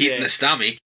he gets hit in the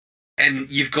stomach,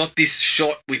 and you've got this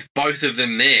shot with both of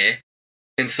them there,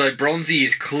 and so Bronzy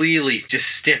is clearly just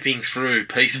stepping through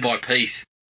piece by piece.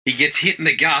 He gets hit in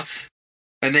the guts,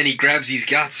 and then he grabs his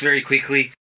guts very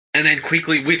quickly, and then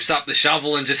quickly whips up the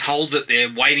shovel and just holds it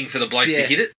there, waiting for the bloke to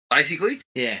hit it, basically.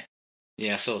 Yeah,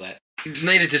 I saw that.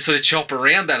 Needed to sort of chop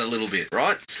around that a little bit,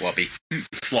 right? Sloppy.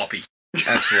 Absolutely.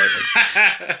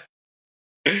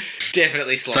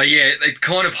 Definitely sloppy. So, yeah, it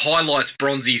kind of highlights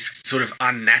Bronzy's sort of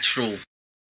unnaturalness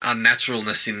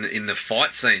in the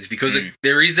fight scenes, because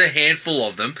there is a handful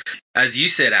of them. As you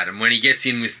said, Adam, when he gets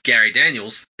in with Gary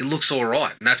Daniels, it looks all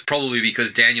right. And that's probably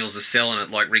because Daniels is selling it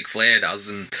like Ric Flair does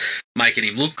and making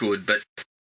him look good. But,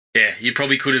 yeah, you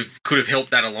probably could have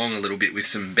helped that along a little bit with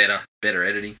some better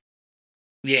editing.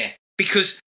 Yeah,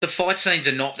 because the fight scenes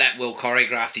are not that well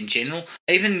choreographed in general.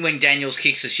 Even when Daniels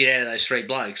kicks the shit out of those three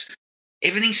blokes,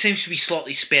 everything seems to be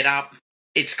slightly sped up.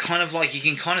 It's kind of like you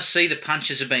can kind of see the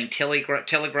punches are being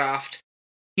telegraphed.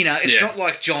 It's not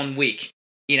like John Wick,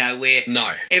 where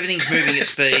everything's moving at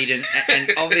speed and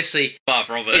obviously, far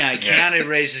from it. Keanu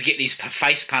Reeves is getting his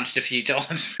face punched a few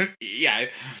times,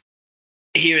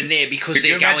 here and there because Could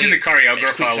they're you imagine going the choreographer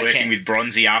as quick as they working can. with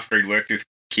Bronzy after he'd worked with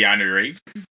Keanu Reeves?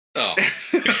 Oh,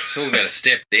 it's all about a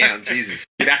step down, Jesus.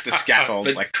 You'd have to scaffold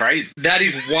But like crazy. That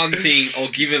is one thing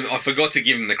I'll give him. I forgot to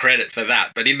give him the credit for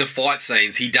that, but in the fight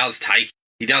scenes, he does take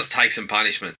some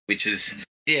punishment, which is,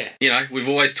 we've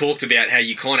always talked about how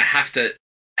you kind of have to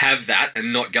have that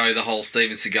and not go the whole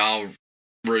Steven Seagal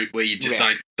route where you just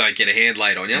don't get a hand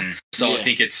laid on you. So I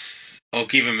think I'll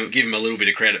give him a little bit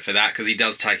of credit for that, because he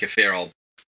does take a fair old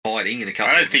hiding in a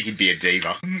couple. I don't think he'd be a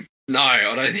diva. No, I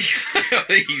don't think so. I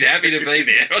think he's happy to be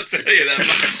there. I'll tell you that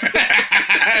much.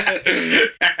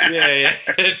 Yeah,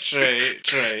 true.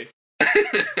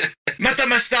 Not the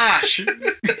moustache!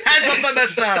 Hands off the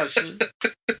moustache!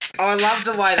 I love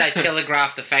the way they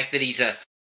telegraph the fact that he's a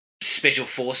special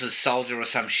forces soldier or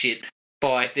some shit.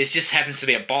 There just happens to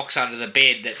be a box under the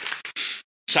bed that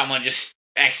someone just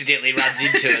accidentally runs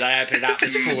into it. They open it up,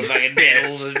 it's full of fucking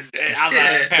medals and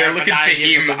other They're looking for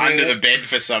paraphernalia him from under war. the bed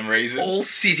for some reason. All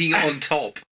sitting on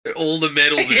top. All the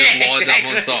medals are just lined up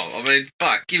on top. I mean,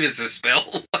 fuck, give us a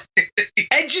spell.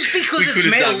 And just because We it's could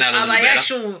have done medals, that a are little they better.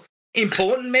 actual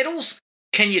important medals?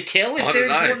 Can you tell if I they're don't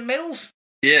know. important medals?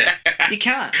 Yeah. You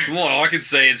can't. From what I could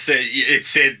see, it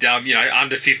said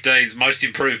under 15's most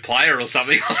improved player or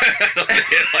something like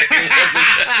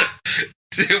that.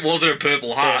 It wasn't a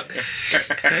Purple Heart.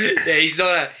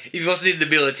 Yeah, he wasn't in the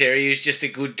military, he was just a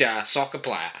good soccer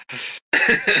player.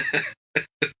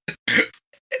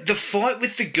 The fight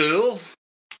with the girl,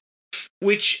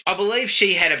 which I believe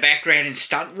she had a background in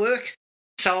stunt work,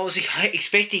 so I was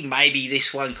expecting maybe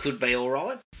this one could be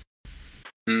alright.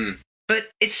 But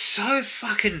it's so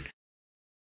fucking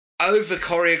over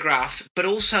choreographed, but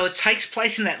also it takes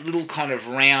place in that little kind of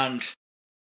round,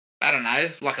 I don't know,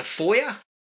 like a foyer.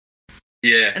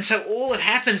 Yeah. And so all that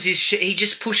happens is he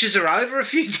just pushes her over a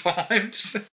few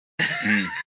times.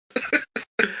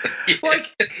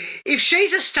 Like, if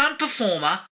she's a stunt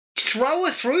performer, throw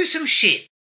her through some shit.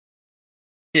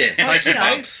 Yeah, Like, take some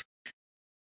bumps.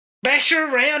 Bash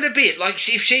her around a bit. Like,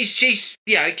 if she's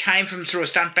came from through a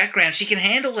stunt background, she can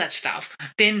handle that stuff.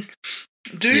 Then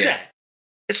do that.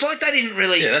 It's like they didn't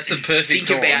really Yeah, that's the perfect think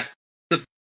time. about. The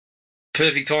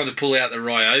perfect time to pull out the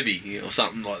Ryobi or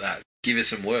something like that. Give her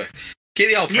some work. Get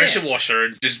the old pressure washer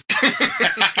and just... That's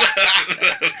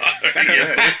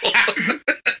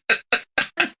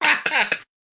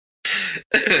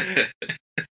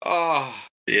Oh,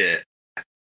 Yeah.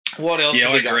 what else? Yeah,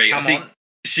 have I we got? agree. I Come think- on.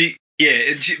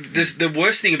 The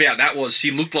worst thing about that was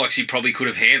she looked like she probably could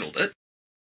have handled it.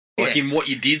 Like Yeah. in what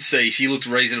you did see, she looked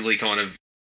reasonably kind of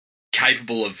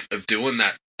capable of doing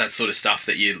that sort of stuff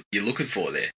that you're looking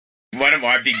for there. One of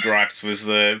my big gripes was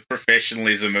the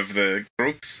professionalism of the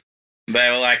crooks. They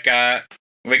were like,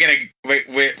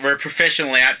 we're a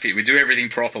professional outfit. We do everything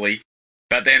properly.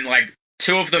 But then, like,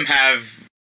 two of them have,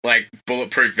 like,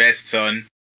 bulletproof vests on,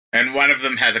 and one of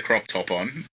them has a crop top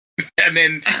on. And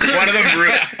then one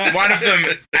of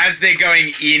them, as they're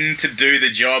going in to do the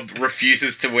job,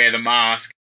 refuses to wear the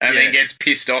mask, and then gets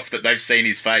pissed off that they've seen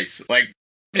his face. Like,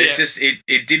 it's just, it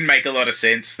didn't make a lot of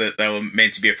sense that they were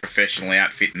meant to be a professional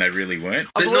outfit, and they really weren't.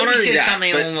 I But believe not he only says that,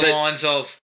 something but- along the but- lines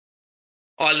of,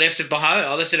 "I left it behind.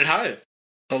 I left it at home.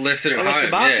 I left it at I home. left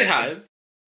the basket yeah. home."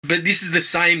 But this is the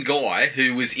same guy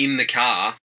who was in the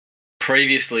car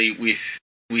previously with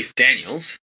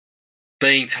Daniels,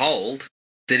 being told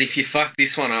that if you fuck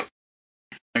this one up,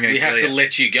 I'm gonna we have kill to you.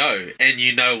 let you go, and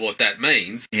you know what that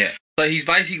means. Yeah. So he's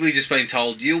basically just been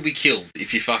told, you'll be killed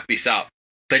if you fuck this up.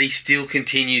 But he still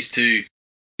continues to,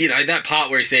 that part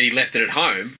where he said he left it at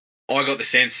home, I got the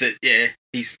sense that,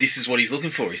 this is what he's looking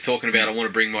for. He's talking about, I want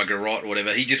to bring my garrote or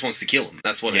whatever. He just wants to kill him.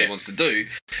 That's what he wants to do.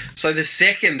 So the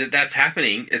second that that's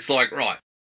happening, it's like, right,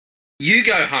 you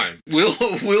go home.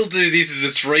 We'll do this as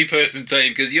a 3-person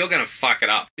team because you're going to fuck it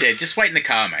up. Yeah, just wait in the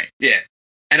car, mate. Yeah.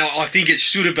 And I think it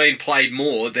should have been played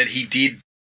more that he did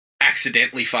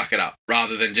accidentally fuck it up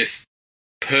rather than just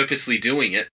purposely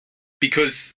doing it,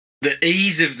 because the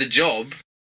ease of the job,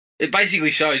 it basically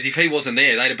shows if he wasn't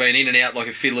there, they'd have been in and out like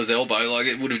a fiddler's elbow. Like,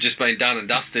 it would have just been done and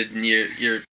dusted, and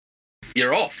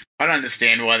you're off. I don't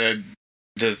understand why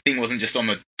the thing wasn't just on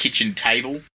the kitchen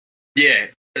table. Yeah.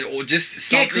 Or just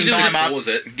Yeah, something 'cause to there was a- pause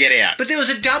it. Get out. But there was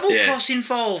a double Yeah. cross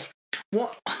involved.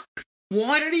 What?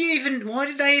 Why did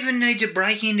they even need to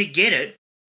break in to get it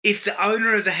if the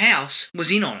owner of the house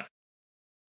was in on it?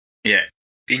 Yeah.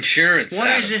 Insurance. What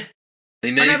Adam. is it? They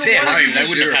I know, needed but They're what home. is They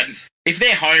wouldn't have had. insurance. If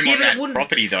they're home Yeah, on but it that wouldn't-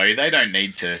 property, though, they don't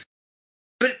need to.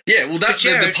 Yeah, well, that's the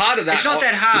Jared, part of that. It's not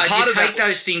that the hard. part You of take that,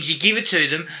 those things, you give it to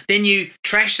them, then you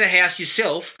trash the house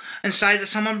yourself and say that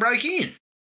someone broke in.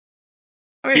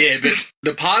 I mean, Yeah, but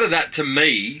the part of that to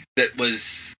me that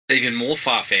was even more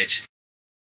far-fetched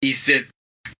is that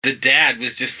the dad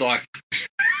was just like,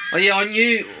 oh yeah, I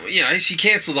knew, she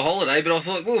cancelled the holiday, but I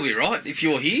thought, we'll be right if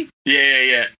you're here.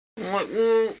 Yeah. I'm like,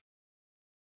 well,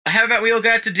 How about we all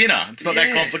go out to dinner? It's not that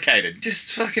Yeah. complicated.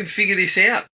 just fucking figure this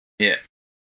out. Yeah.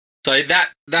 So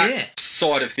that Yeah.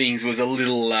 side of things was a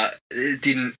little, it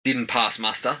didn't pass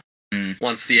muster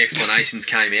once the explanations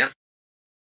came out.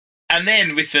 And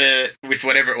then with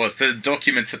whatever it was, the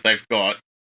documents that they've got,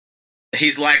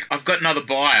 he's like, I've got another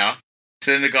buyer.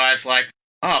 So then the guy's like,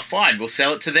 oh, fine, we'll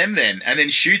sell it to them then. And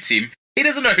then shoots him. He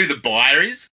doesn't know who the buyer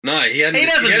is. No, he hadn't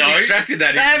doesn't know. extracted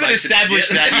that They haven't information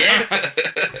established yet.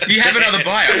 that You have another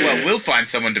buyer. Well, we'll find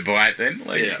someone to buy it then.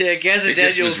 Like, Yeah. yeah, Gazza It just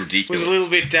was Daniels ridiculous. was a little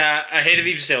bit ahead of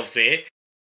himself there.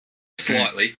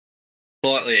 Slightly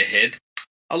ahead.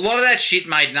 A lot of that shit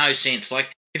made no sense.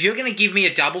 Like, if you're going to give me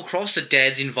a double cross that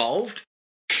Dad's involved,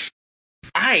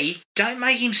 don't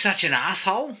make him such an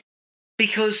asshole,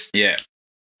 because Yeah.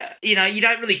 you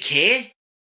don't really care.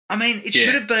 I mean, it Yeah.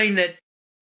 should have been that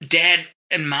Dad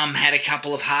and Mum had a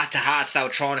couple of heart-to-hearts. They were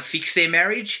trying to fix their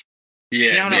marriage. Yeah,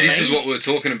 Do you know what I this mean? is what we were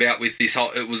talking about with this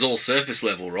whole. It was all surface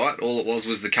level, right? All it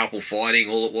was the couple fighting.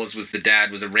 All it was the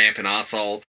dad was a rampant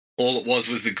arsehole. All it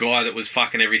was the guy that was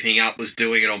fucking everything up was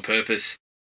doing it on purpose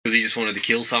because he just wanted to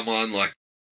kill someone. Like,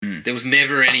 there was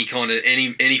never any kind of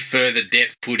any further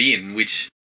depth put in. Which,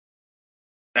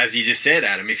 as you just said,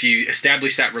 Adam, if you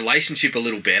establish that relationship a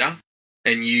little better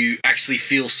and you actually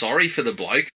feel sorry for the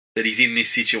bloke that he's in this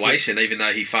situation, even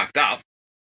though he fucked up.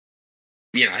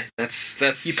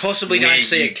 That's You possibly where don't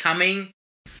see you- it coming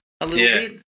a little Yeah.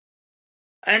 bit.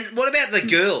 And what about the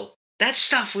girl? That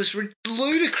stuff was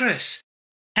ludicrous.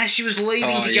 How she was leaving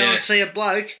Oh, to go yeah. and see a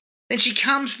bloke, then she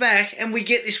comes back and we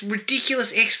get this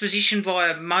ridiculous exposition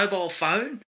via mobile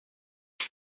phone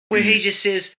where he just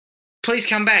says, please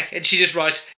come back. And she just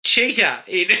writes, cheater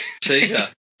in.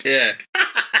 Cheater. Yeah.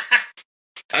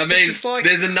 I mean, It's like-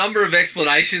 there's a number of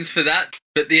explanations for that,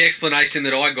 but the explanation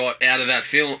that I got out of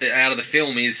the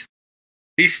film is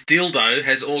this dildo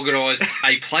has organised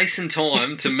a place and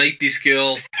time to meet this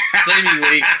girl,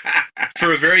 seemingly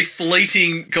for a very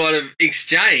fleeting kind of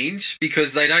exchange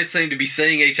because they don't seem to be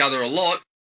seeing each other a lot.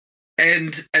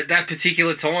 And at that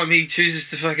particular time, he chooses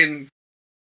to fucking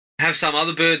have some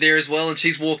other bird there as well, and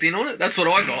she's walked in on it? That's what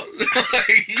I got.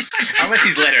 Unless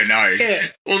he's let her know. Yeah.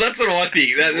 Well, that's what I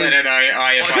think. Let her know.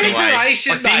 Oh, yeah, by the way.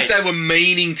 Preparation, I think mate. they were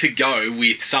meaning to go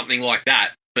with something like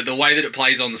that, but the way that it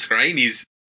plays on the screen is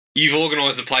you've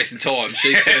organised a place and time.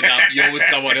 She's turned up. You're with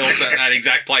someone else at that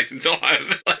exact place and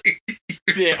time.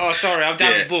 Yeah. Oh, sorry. I'm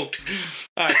double Yeah. booked.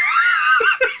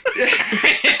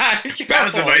 That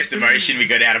was the most emotion we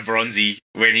got out of Bronzy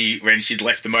when she'd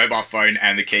left the mobile phone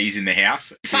and the keys in the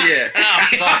house. Yeah. Oh,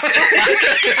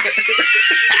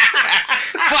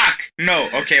 fuck. No.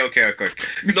 Okay. Not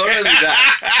only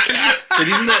that, but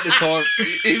isn't that the time?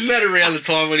 Isn't that around the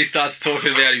time when he starts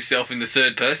talking about himself in the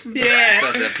third person? Yeah.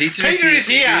 Starts out, Peter Peter is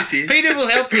Peter here. is here. Peter will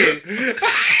help you.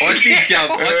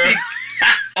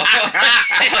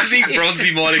 I think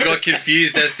Bronzy might have got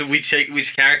confused as to which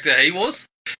character he was.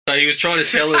 So he was trying to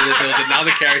tell her that there was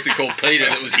another character called Peter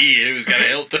that was here who was going to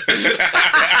help them.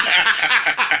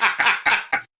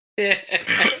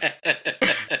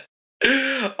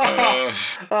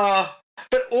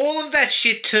 But all of that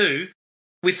shit too,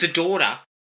 with the daughter,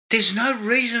 there's no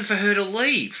reason for her to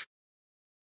leave.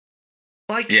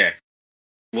 Like, Yeah.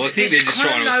 Well, I think they're There's just kinda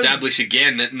trying to no- establish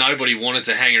again that nobody wanted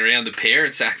to hang around the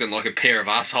parents acting like a pair of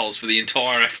assholes for the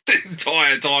entire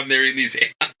time they're in this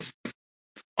house.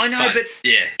 I know, but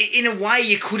Yeah. in a way,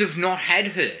 you could have not had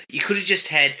her. You could have just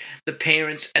had the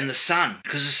parents and the son,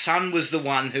 because the son was the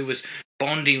one who was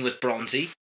bonding with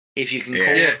Bronzy, if you can Yeah.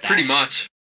 call Yeah, it that. pretty much.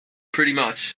 Pretty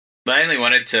much. They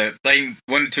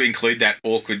wanted to include that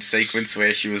awkward sequence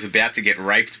where she was about to get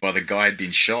raped by the guy who'd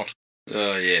been shot.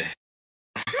 Oh, yeah.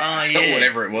 Oh, Or yeah.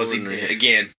 whatever it was. Ordinary.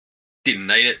 Again, didn't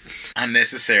need it.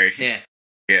 Unnecessary. Yeah.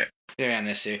 Yeah. They're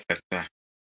unnecessary. But,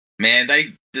 man,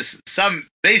 they just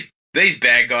these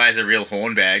bad guys are real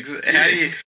hornbags.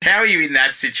 How are you in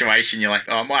that situation? You're like,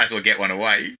 oh, I might as well get one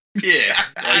away. Yeah.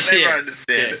 I never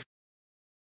understand it.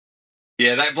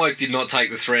 Yeah, that bloke did not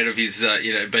take the threat of his,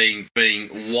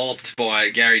 being walloped by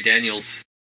Gary Daniels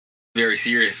very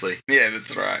seriously. Yeah,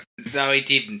 that's right. No, he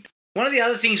didn't. One of the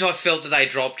other things I felt that they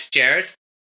dropped, Jared,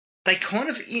 they kind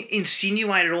of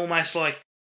insinuated almost like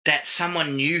that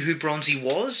someone knew who Bronzy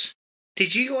was.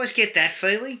 Did you guys get that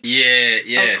feeling? Yeah, They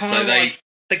yeah. were kind So of like,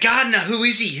 the gardener, who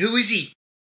is he? Who is he?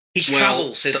 He's Well,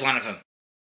 trouble, says one of them.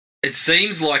 it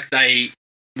seems like they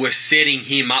were setting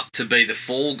him up to be the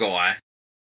fall guy,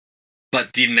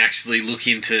 but didn't actually look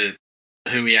into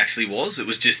who he actually was. It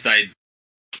was just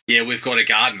we've got a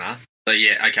gardener, so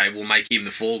yeah, okay, we'll make him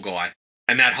the fall guy.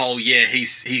 And that whole,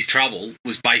 he's trouble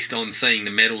was based on seeing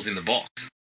the medals in the box.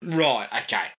 Right,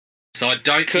 okay. So I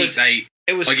don't think 'Cause they...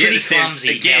 It was I get pretty the sense, clumsy,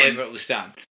 again- however it was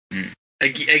done.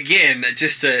 Again,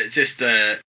 just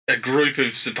a group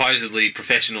of supposedly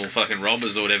professional fucking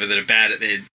robbers or whatever that are bad at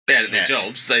their Yeah.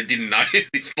 jobs. They didn't know who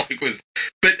this bloke was.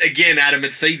 But again, Adam,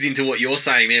 it feeds into what you're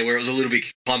saying there, where it was a little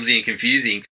bit clumsy and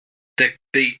confusing.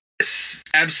 The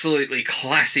absolutely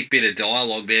classic bit of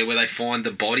dialogue there, where they find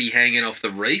the body hanging off the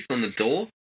wreath on the door,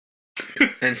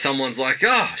 and someone's like,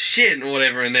 "Oh shit," and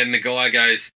whatever, and then the guy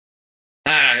goes,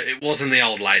 "It wasn't the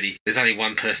old lady. There's only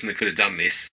one person that could have done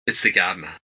this. It's the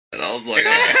gardener." And I was like,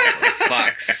 oh, for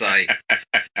fuck's sake.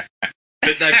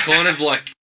 But they've kind of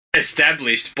like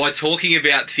established, by talking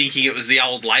about thinking it was the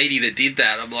old lady that did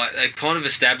that, I'm like, they've kind of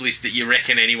established that you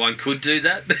reckon anyone could do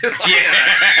that? Like,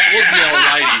 it wasn't the old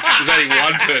lady. There's only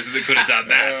one person that could have done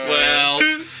that. Well,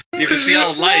 if it's the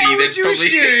old lady, Why then would you probably...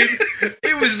 assume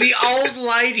it was the old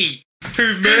lady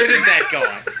who murdered that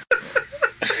guy?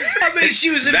 I mean, she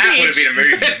was a That bitch. would have been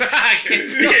a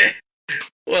movie. Yeah.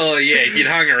 Well, yeah, if you'd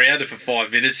hung around her for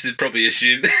 5 minutes, you'd probably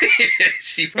assume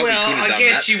she probably could Well, have I done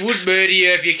guess that. she would murder you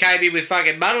if you came in with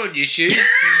fucking mud on your shoes.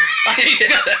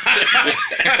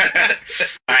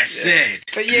 I said,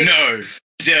 But yeah- no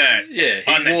dirt. Yeah,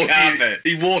 On the carpet.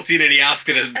 He walked in and he asked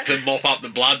her to mop up the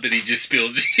blood that he just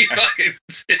spilled. She fucking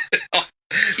said, "Oh,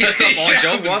 that's not my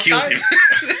job," and What, killed though? him.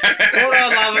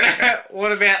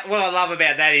 What I love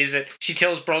about that is that she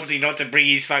tells Bronzy not to bring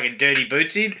his fucking dirty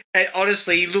boots in, and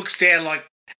honestly, he looks down like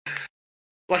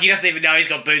he doesn't even know he's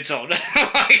got boots on.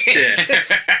 It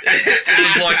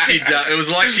was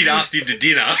like she'd asked him to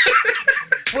dinner.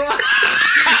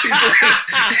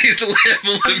 His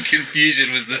level of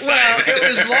confusion was the same. Well, it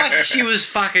was like she was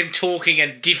fucking talking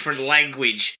a different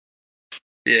language.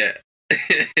 Yeah.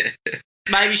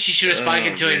 Maybe she should have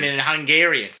spoken Oh, to him man. in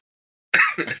Hungarian.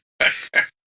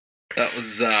 That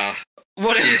was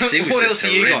What, yeah, she was what just else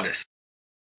have you got, horrendous.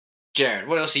 Jared?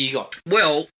 What else have you got?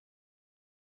 Well,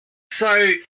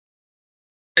 so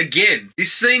again,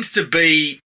 this seems to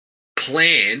be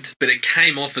planned, but it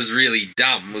came off as really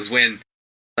dumb, was when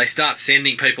they start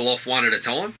sending people off one at a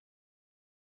time.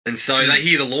 And so they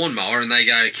hear the lawnmower and they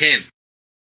go, Ken,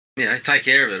 take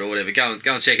care of it or whatever. Go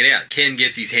and check it out. Ken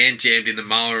gets his hand jammed in the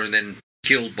mower and then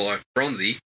killed by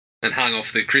Bronzy and hung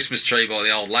off the Christmas tree by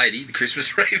the old lady, the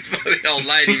Christmas wreath by the old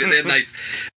lady. But then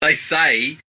they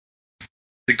say,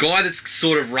 the guy that's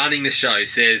sort of running the show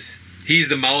says, here's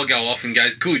the mower go off and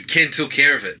goes, good, Ken took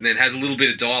care of it. And then has a little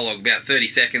bit of dialogue, about 30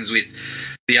 seconds with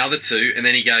the other two. And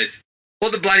then he goes,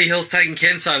 what the bloody hell's taking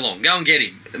Ken so long? Go and get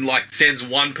him. And sends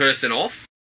one person off.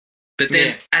 But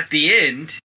then at the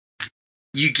end,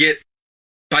 you get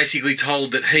basically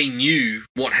told that he knew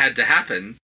what had to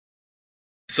happen.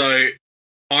 So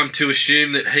I'm to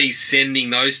assume that he's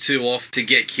sending those two off to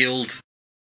get killed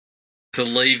to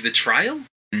leave the trail?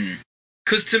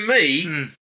 Because to me,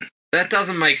 that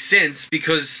doesn't make sense,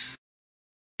 because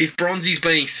if Bronzy's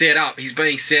being set up, he's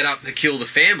being set up to kill the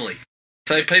family.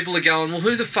 So people are going, well,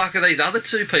 who the fuck are these other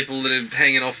two people that are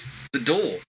hanging off the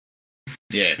door?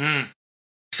 Yeah.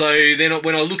 So then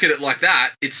when I look at it like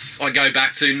that, I go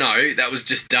back to, no, that was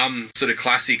just dumb, sort of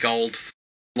classic old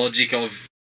logic of,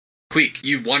 quick,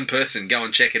 you one person, go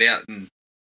and check it out and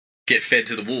get fed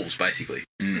to the wolves, basically.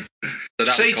 So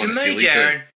that See, was to kind of me, silly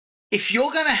Jared, too. if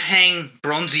you're going to hang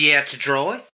Bronzy out to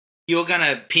dry, you're going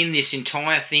to pin this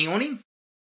entire thing on him,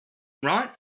 right?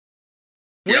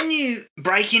 When you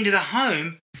break into the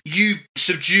home, you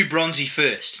subdue Bronzy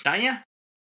first, don't you?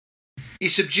 You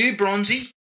subdue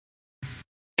Bronzy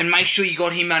and make sure you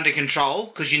got him under control,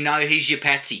 because you know he's your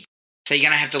patsy. So you're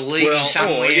going to have to leave him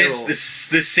somewhere. I guess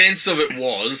the sense of it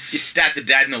was... You stab the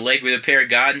dad in the leg with a pair of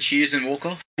garden shears and walk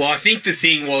off? Well, I think the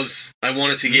thing was they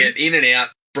wanted to get in and out.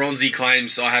 Bronzy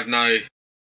claims, I've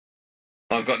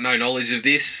got no knowledge of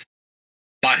this,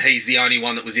 but he's the only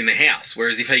one that was in the house.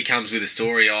 Whereas if he comes with a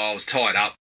story, I was tied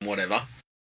up, whatever.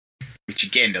 Which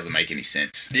again doesn't make any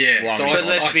sense. Yeah, Well, so But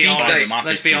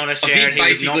let's be honest, I think Jared, he would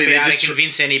basically not be they're able to just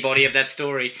convince anybody of that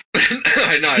story.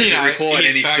 I know, it required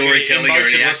any storytelling or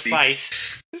any emotionless acting.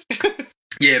 face.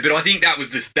 Yeah, but I think that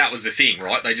was the thing,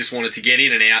 right? They just wanted to get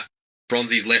in and out.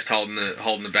 Bronzy's left holding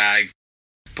the bag.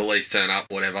 Police turn up,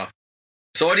 whatever.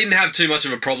 So I didn't have too much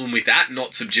of a problem with that,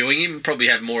 not subduing him. Probably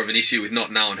have more of an issue with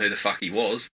not knowing who the fuck he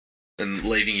was and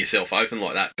leaving yourself open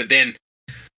like that. But then,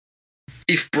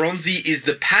 if Bronzy is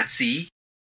the patsy,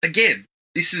 again,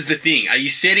 this is the thing. Are you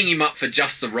setting him up for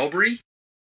just the robbery?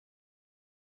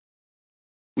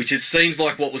 Which it seems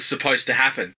like what was supposed to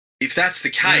happen. If that's the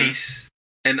case,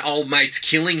 and old mate's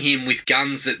killing him with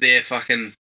guns that they're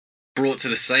fucking brought to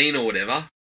the scene or whatever...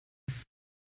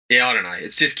 Yeah, I don't know.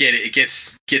 It's just it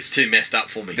gets too messed up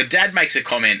for me. The dad makes a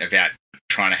comment about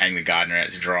trying to hang the gardener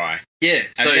out to dry. Yeah.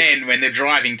 And then when they're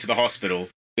driving to the hospital,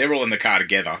 they're all in the car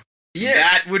together. Yeah.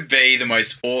 That would be the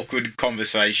most awkward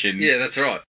conversation. Yeah, that's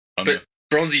right. But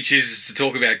Bronzy chooses to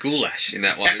talk about goulash in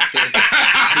that one.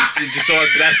 It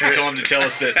decides that's the time to tell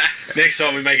us that next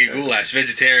time we make a goulash,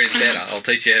 vegetarian's better. I'll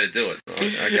teach you how to do it.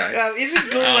 Okay.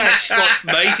 Isn't goulash got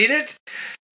meat in it?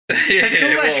 Yeah,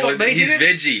 goulash got meat he's in it?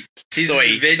 veggie. He's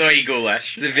soy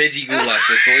goulash. It's a veggie goulash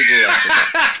or soy goulash.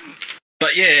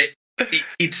 But yeah,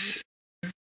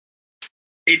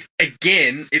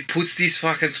 it puts this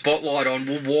fucking spotlight on,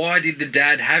 well, why did the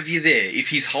dad have you there? If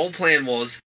his whole plan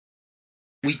was,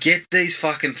 we get these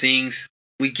fucking things,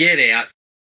 we get out,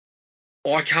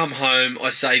 I come home, I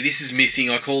say, this is missing,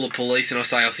 I call the police and I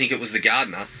say, I think it was the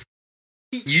gardener.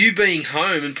 You being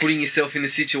home and putting yourself in the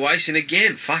situation,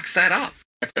 again, fucks that up.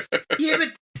 Yeah,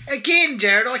 but again,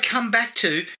 Jared, I come back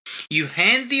to, you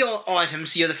hand the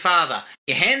items, you're the father,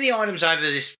 you hand the items over to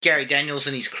this Gary Daniels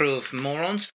and his crew of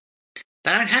morons.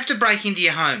 They don't have to break into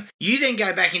your home. You then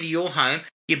go back into your home,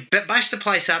 you bash the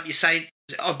place up, you say,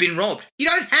 I've been robbed. You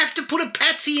don't have to put a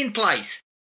patsy in place.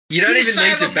 You don't even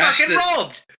need to bash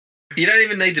robbed. You don't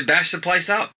even need to bash the place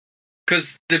up.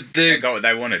 Because They got what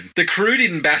they wanted. the crew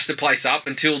didn't bash the place up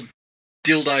until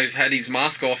Dildo had his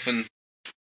mask off and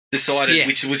decided,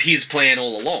 which was his plan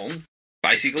all along,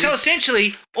 basically. So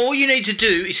essentially, all you need to do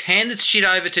is hand the shit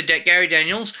over to Gary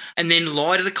Daniels and then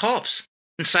lie to the cops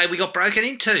and say we got broken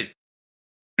into.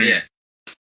 Yeah.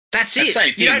 That's The it.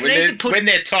 same thing. You don't need to put... When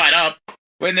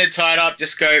they're tied up,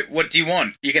 just go, what do you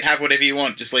want? You can have whatever you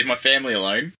want. Just leave my family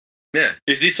alone. Yeah.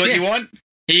 Is this what you want?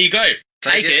 Here you go.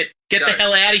 Take it. Get Go. the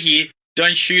hell out of here.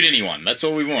 Don't shoot anyone. That's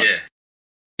all we want.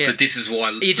 Yeah. But this is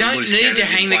why You don't need to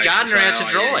hang the gardener out to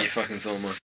dry. Yeah, you fucking saw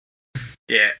my...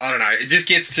 Yeah, I don't know. It just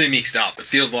gets too mixed up. It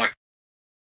feels like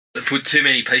they put too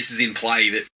many pieces in play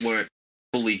that weren't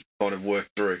fully kind of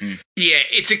worked through. Yeah,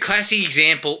 it's a classic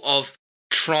example of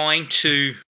trying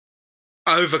to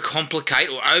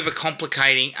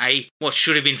overcomplicating what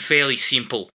should have been fairly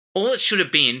simple. All it should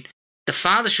have been, the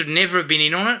father should never have been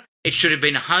in on it. It should have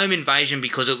been a home invasion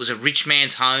because it was a rich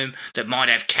man's home that might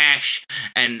have cash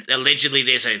and allegedly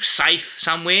there's a safe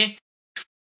somewhere.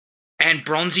 And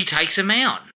Bronzy takes him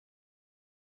out.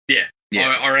 Yeah.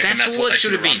 I reckon that's all what it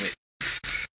should have run been. with.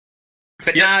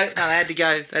 But no, they had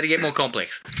to get more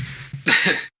complex.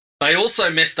 They also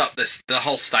messed up the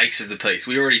whole stakes of the piece.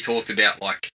 We already talked about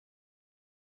like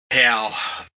how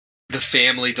the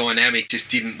family dynamic just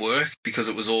didn't work because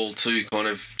it was all too kind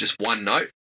of just one note.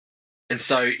 And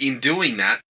so in doing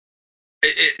that,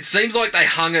 it seems like they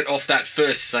hung it off that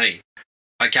first scene.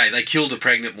 Okay, they killed a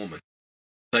pregnant woman.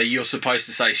 So you're supposed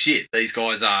to say, shit, these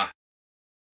guys are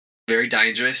very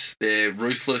dangerous. They're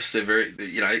ruthless. They're very,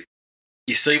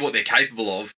 you see what they're capable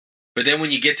of. But then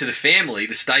when you get to the family,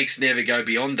 the stakes never go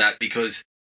beyond that because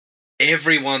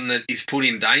everyone that is put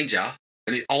in danger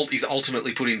and is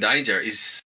ultimately put in danger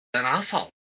is an asshole.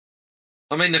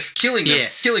 I mean, killing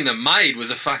the maid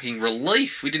was a fucking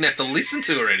relief. We didn't have to listen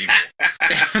to her anymore.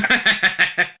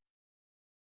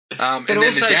 And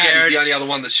then the dad is the only other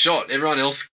one that's shot. Everyone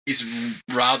else is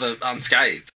rather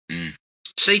unscathed. Mm.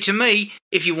 See, to me,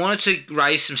 if you wanted to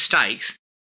raise some stakes,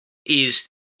 is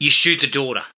you shoot the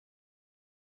daughter.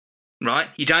 Right?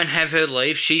 You don't have her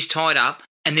leave. She's tied up.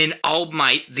 And then old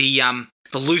mate, the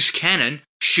loose cannon,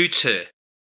 shoots her.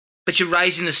 But you're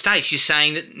raising the stakes. You're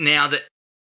saying that now that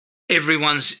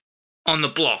everyone's on the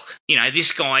block.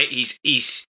 This guy, he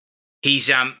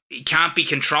can't be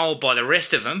controlled by the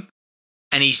rest of them.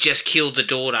 And he's just killed the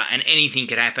daughter, and anything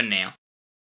could happen now.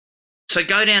 So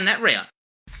go down that route.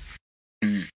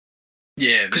 Mm.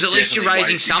 Yeah, because at least you're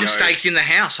raising some stakes in the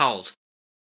household.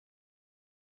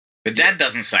 The dad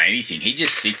doesn't say anything. He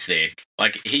just sits there.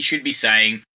 Like, he should be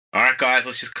saying, all right, guys,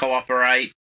 let's just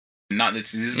cooperate. No,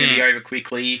 this is going to be over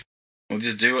quickly. We'll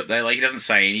just do it. He doesn't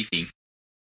say anything.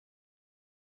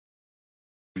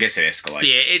 I guess it escalates.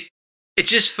 Yeah, it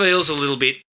just feels a little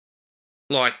bit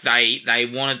like they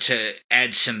wanted to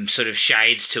add some sort of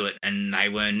shades to it, and they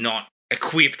were not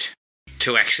equipped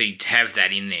to actually have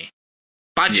that in there.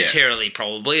 Budgetarily,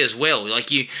 probably, as well.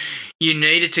 Like, you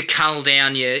needed to cull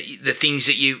down the things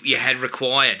that you had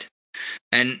required.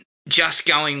 And just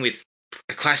going with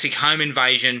a classic home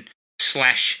invasion /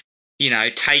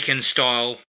 Taken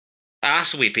style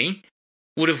ass whipping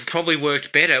would have probably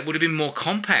worked better. It would have been more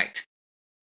compact.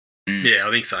 Mm. Yeah,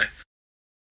 I think so.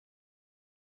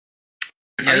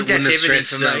 I think that's everything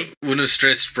for me. Wouldn't have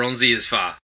stretched Bronzy as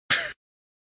far.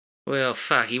 Well,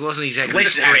 fuck, he wasn't exactly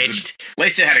stretched. At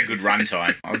least it had a good run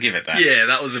time. I'll give it that. Yeah,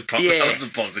 that was a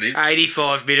positive.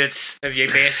 85 minutes of your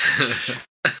best.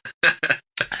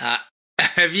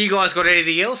 Have you guys got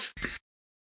anything else?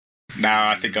 No,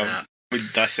 I think we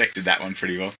dissected that one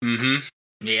pretty well. Mm-hmm.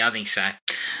 Yeah, I think so.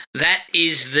 That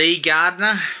is The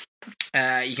Gardener.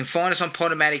 You can find us on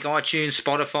Podomatic, iTunes,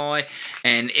 Spotify,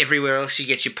 and everywhere else you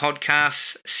get your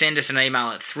podcasts. Send us an email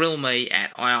at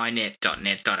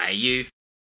thrillme@iinet.net.au.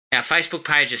 Our Facebook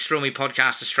page is Thrill Me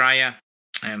Podcast Australia.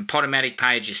 And Podomatic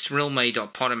page is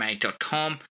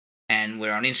thrillme.podomatic.com. And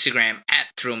we're on Instagram at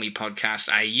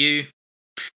thrillmepodcastau.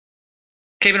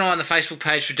 Keep an eye on the Facebook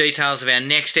page for details of our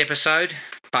next episode.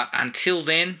 But until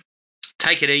then,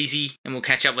 take it easy, and we'll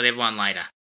catch up with everyone later.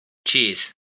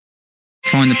 Cheers.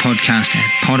 Find the podcast at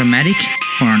Podomatic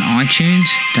or on iTunes.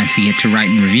 Don't forget to rate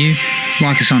and review.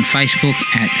 Like us on Facebook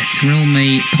at Thrill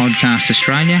Me Podcast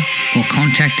Australia, or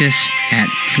contact us at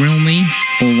thrillme,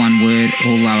 all one word,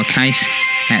 all lowercase,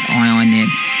 at iinet.net.au.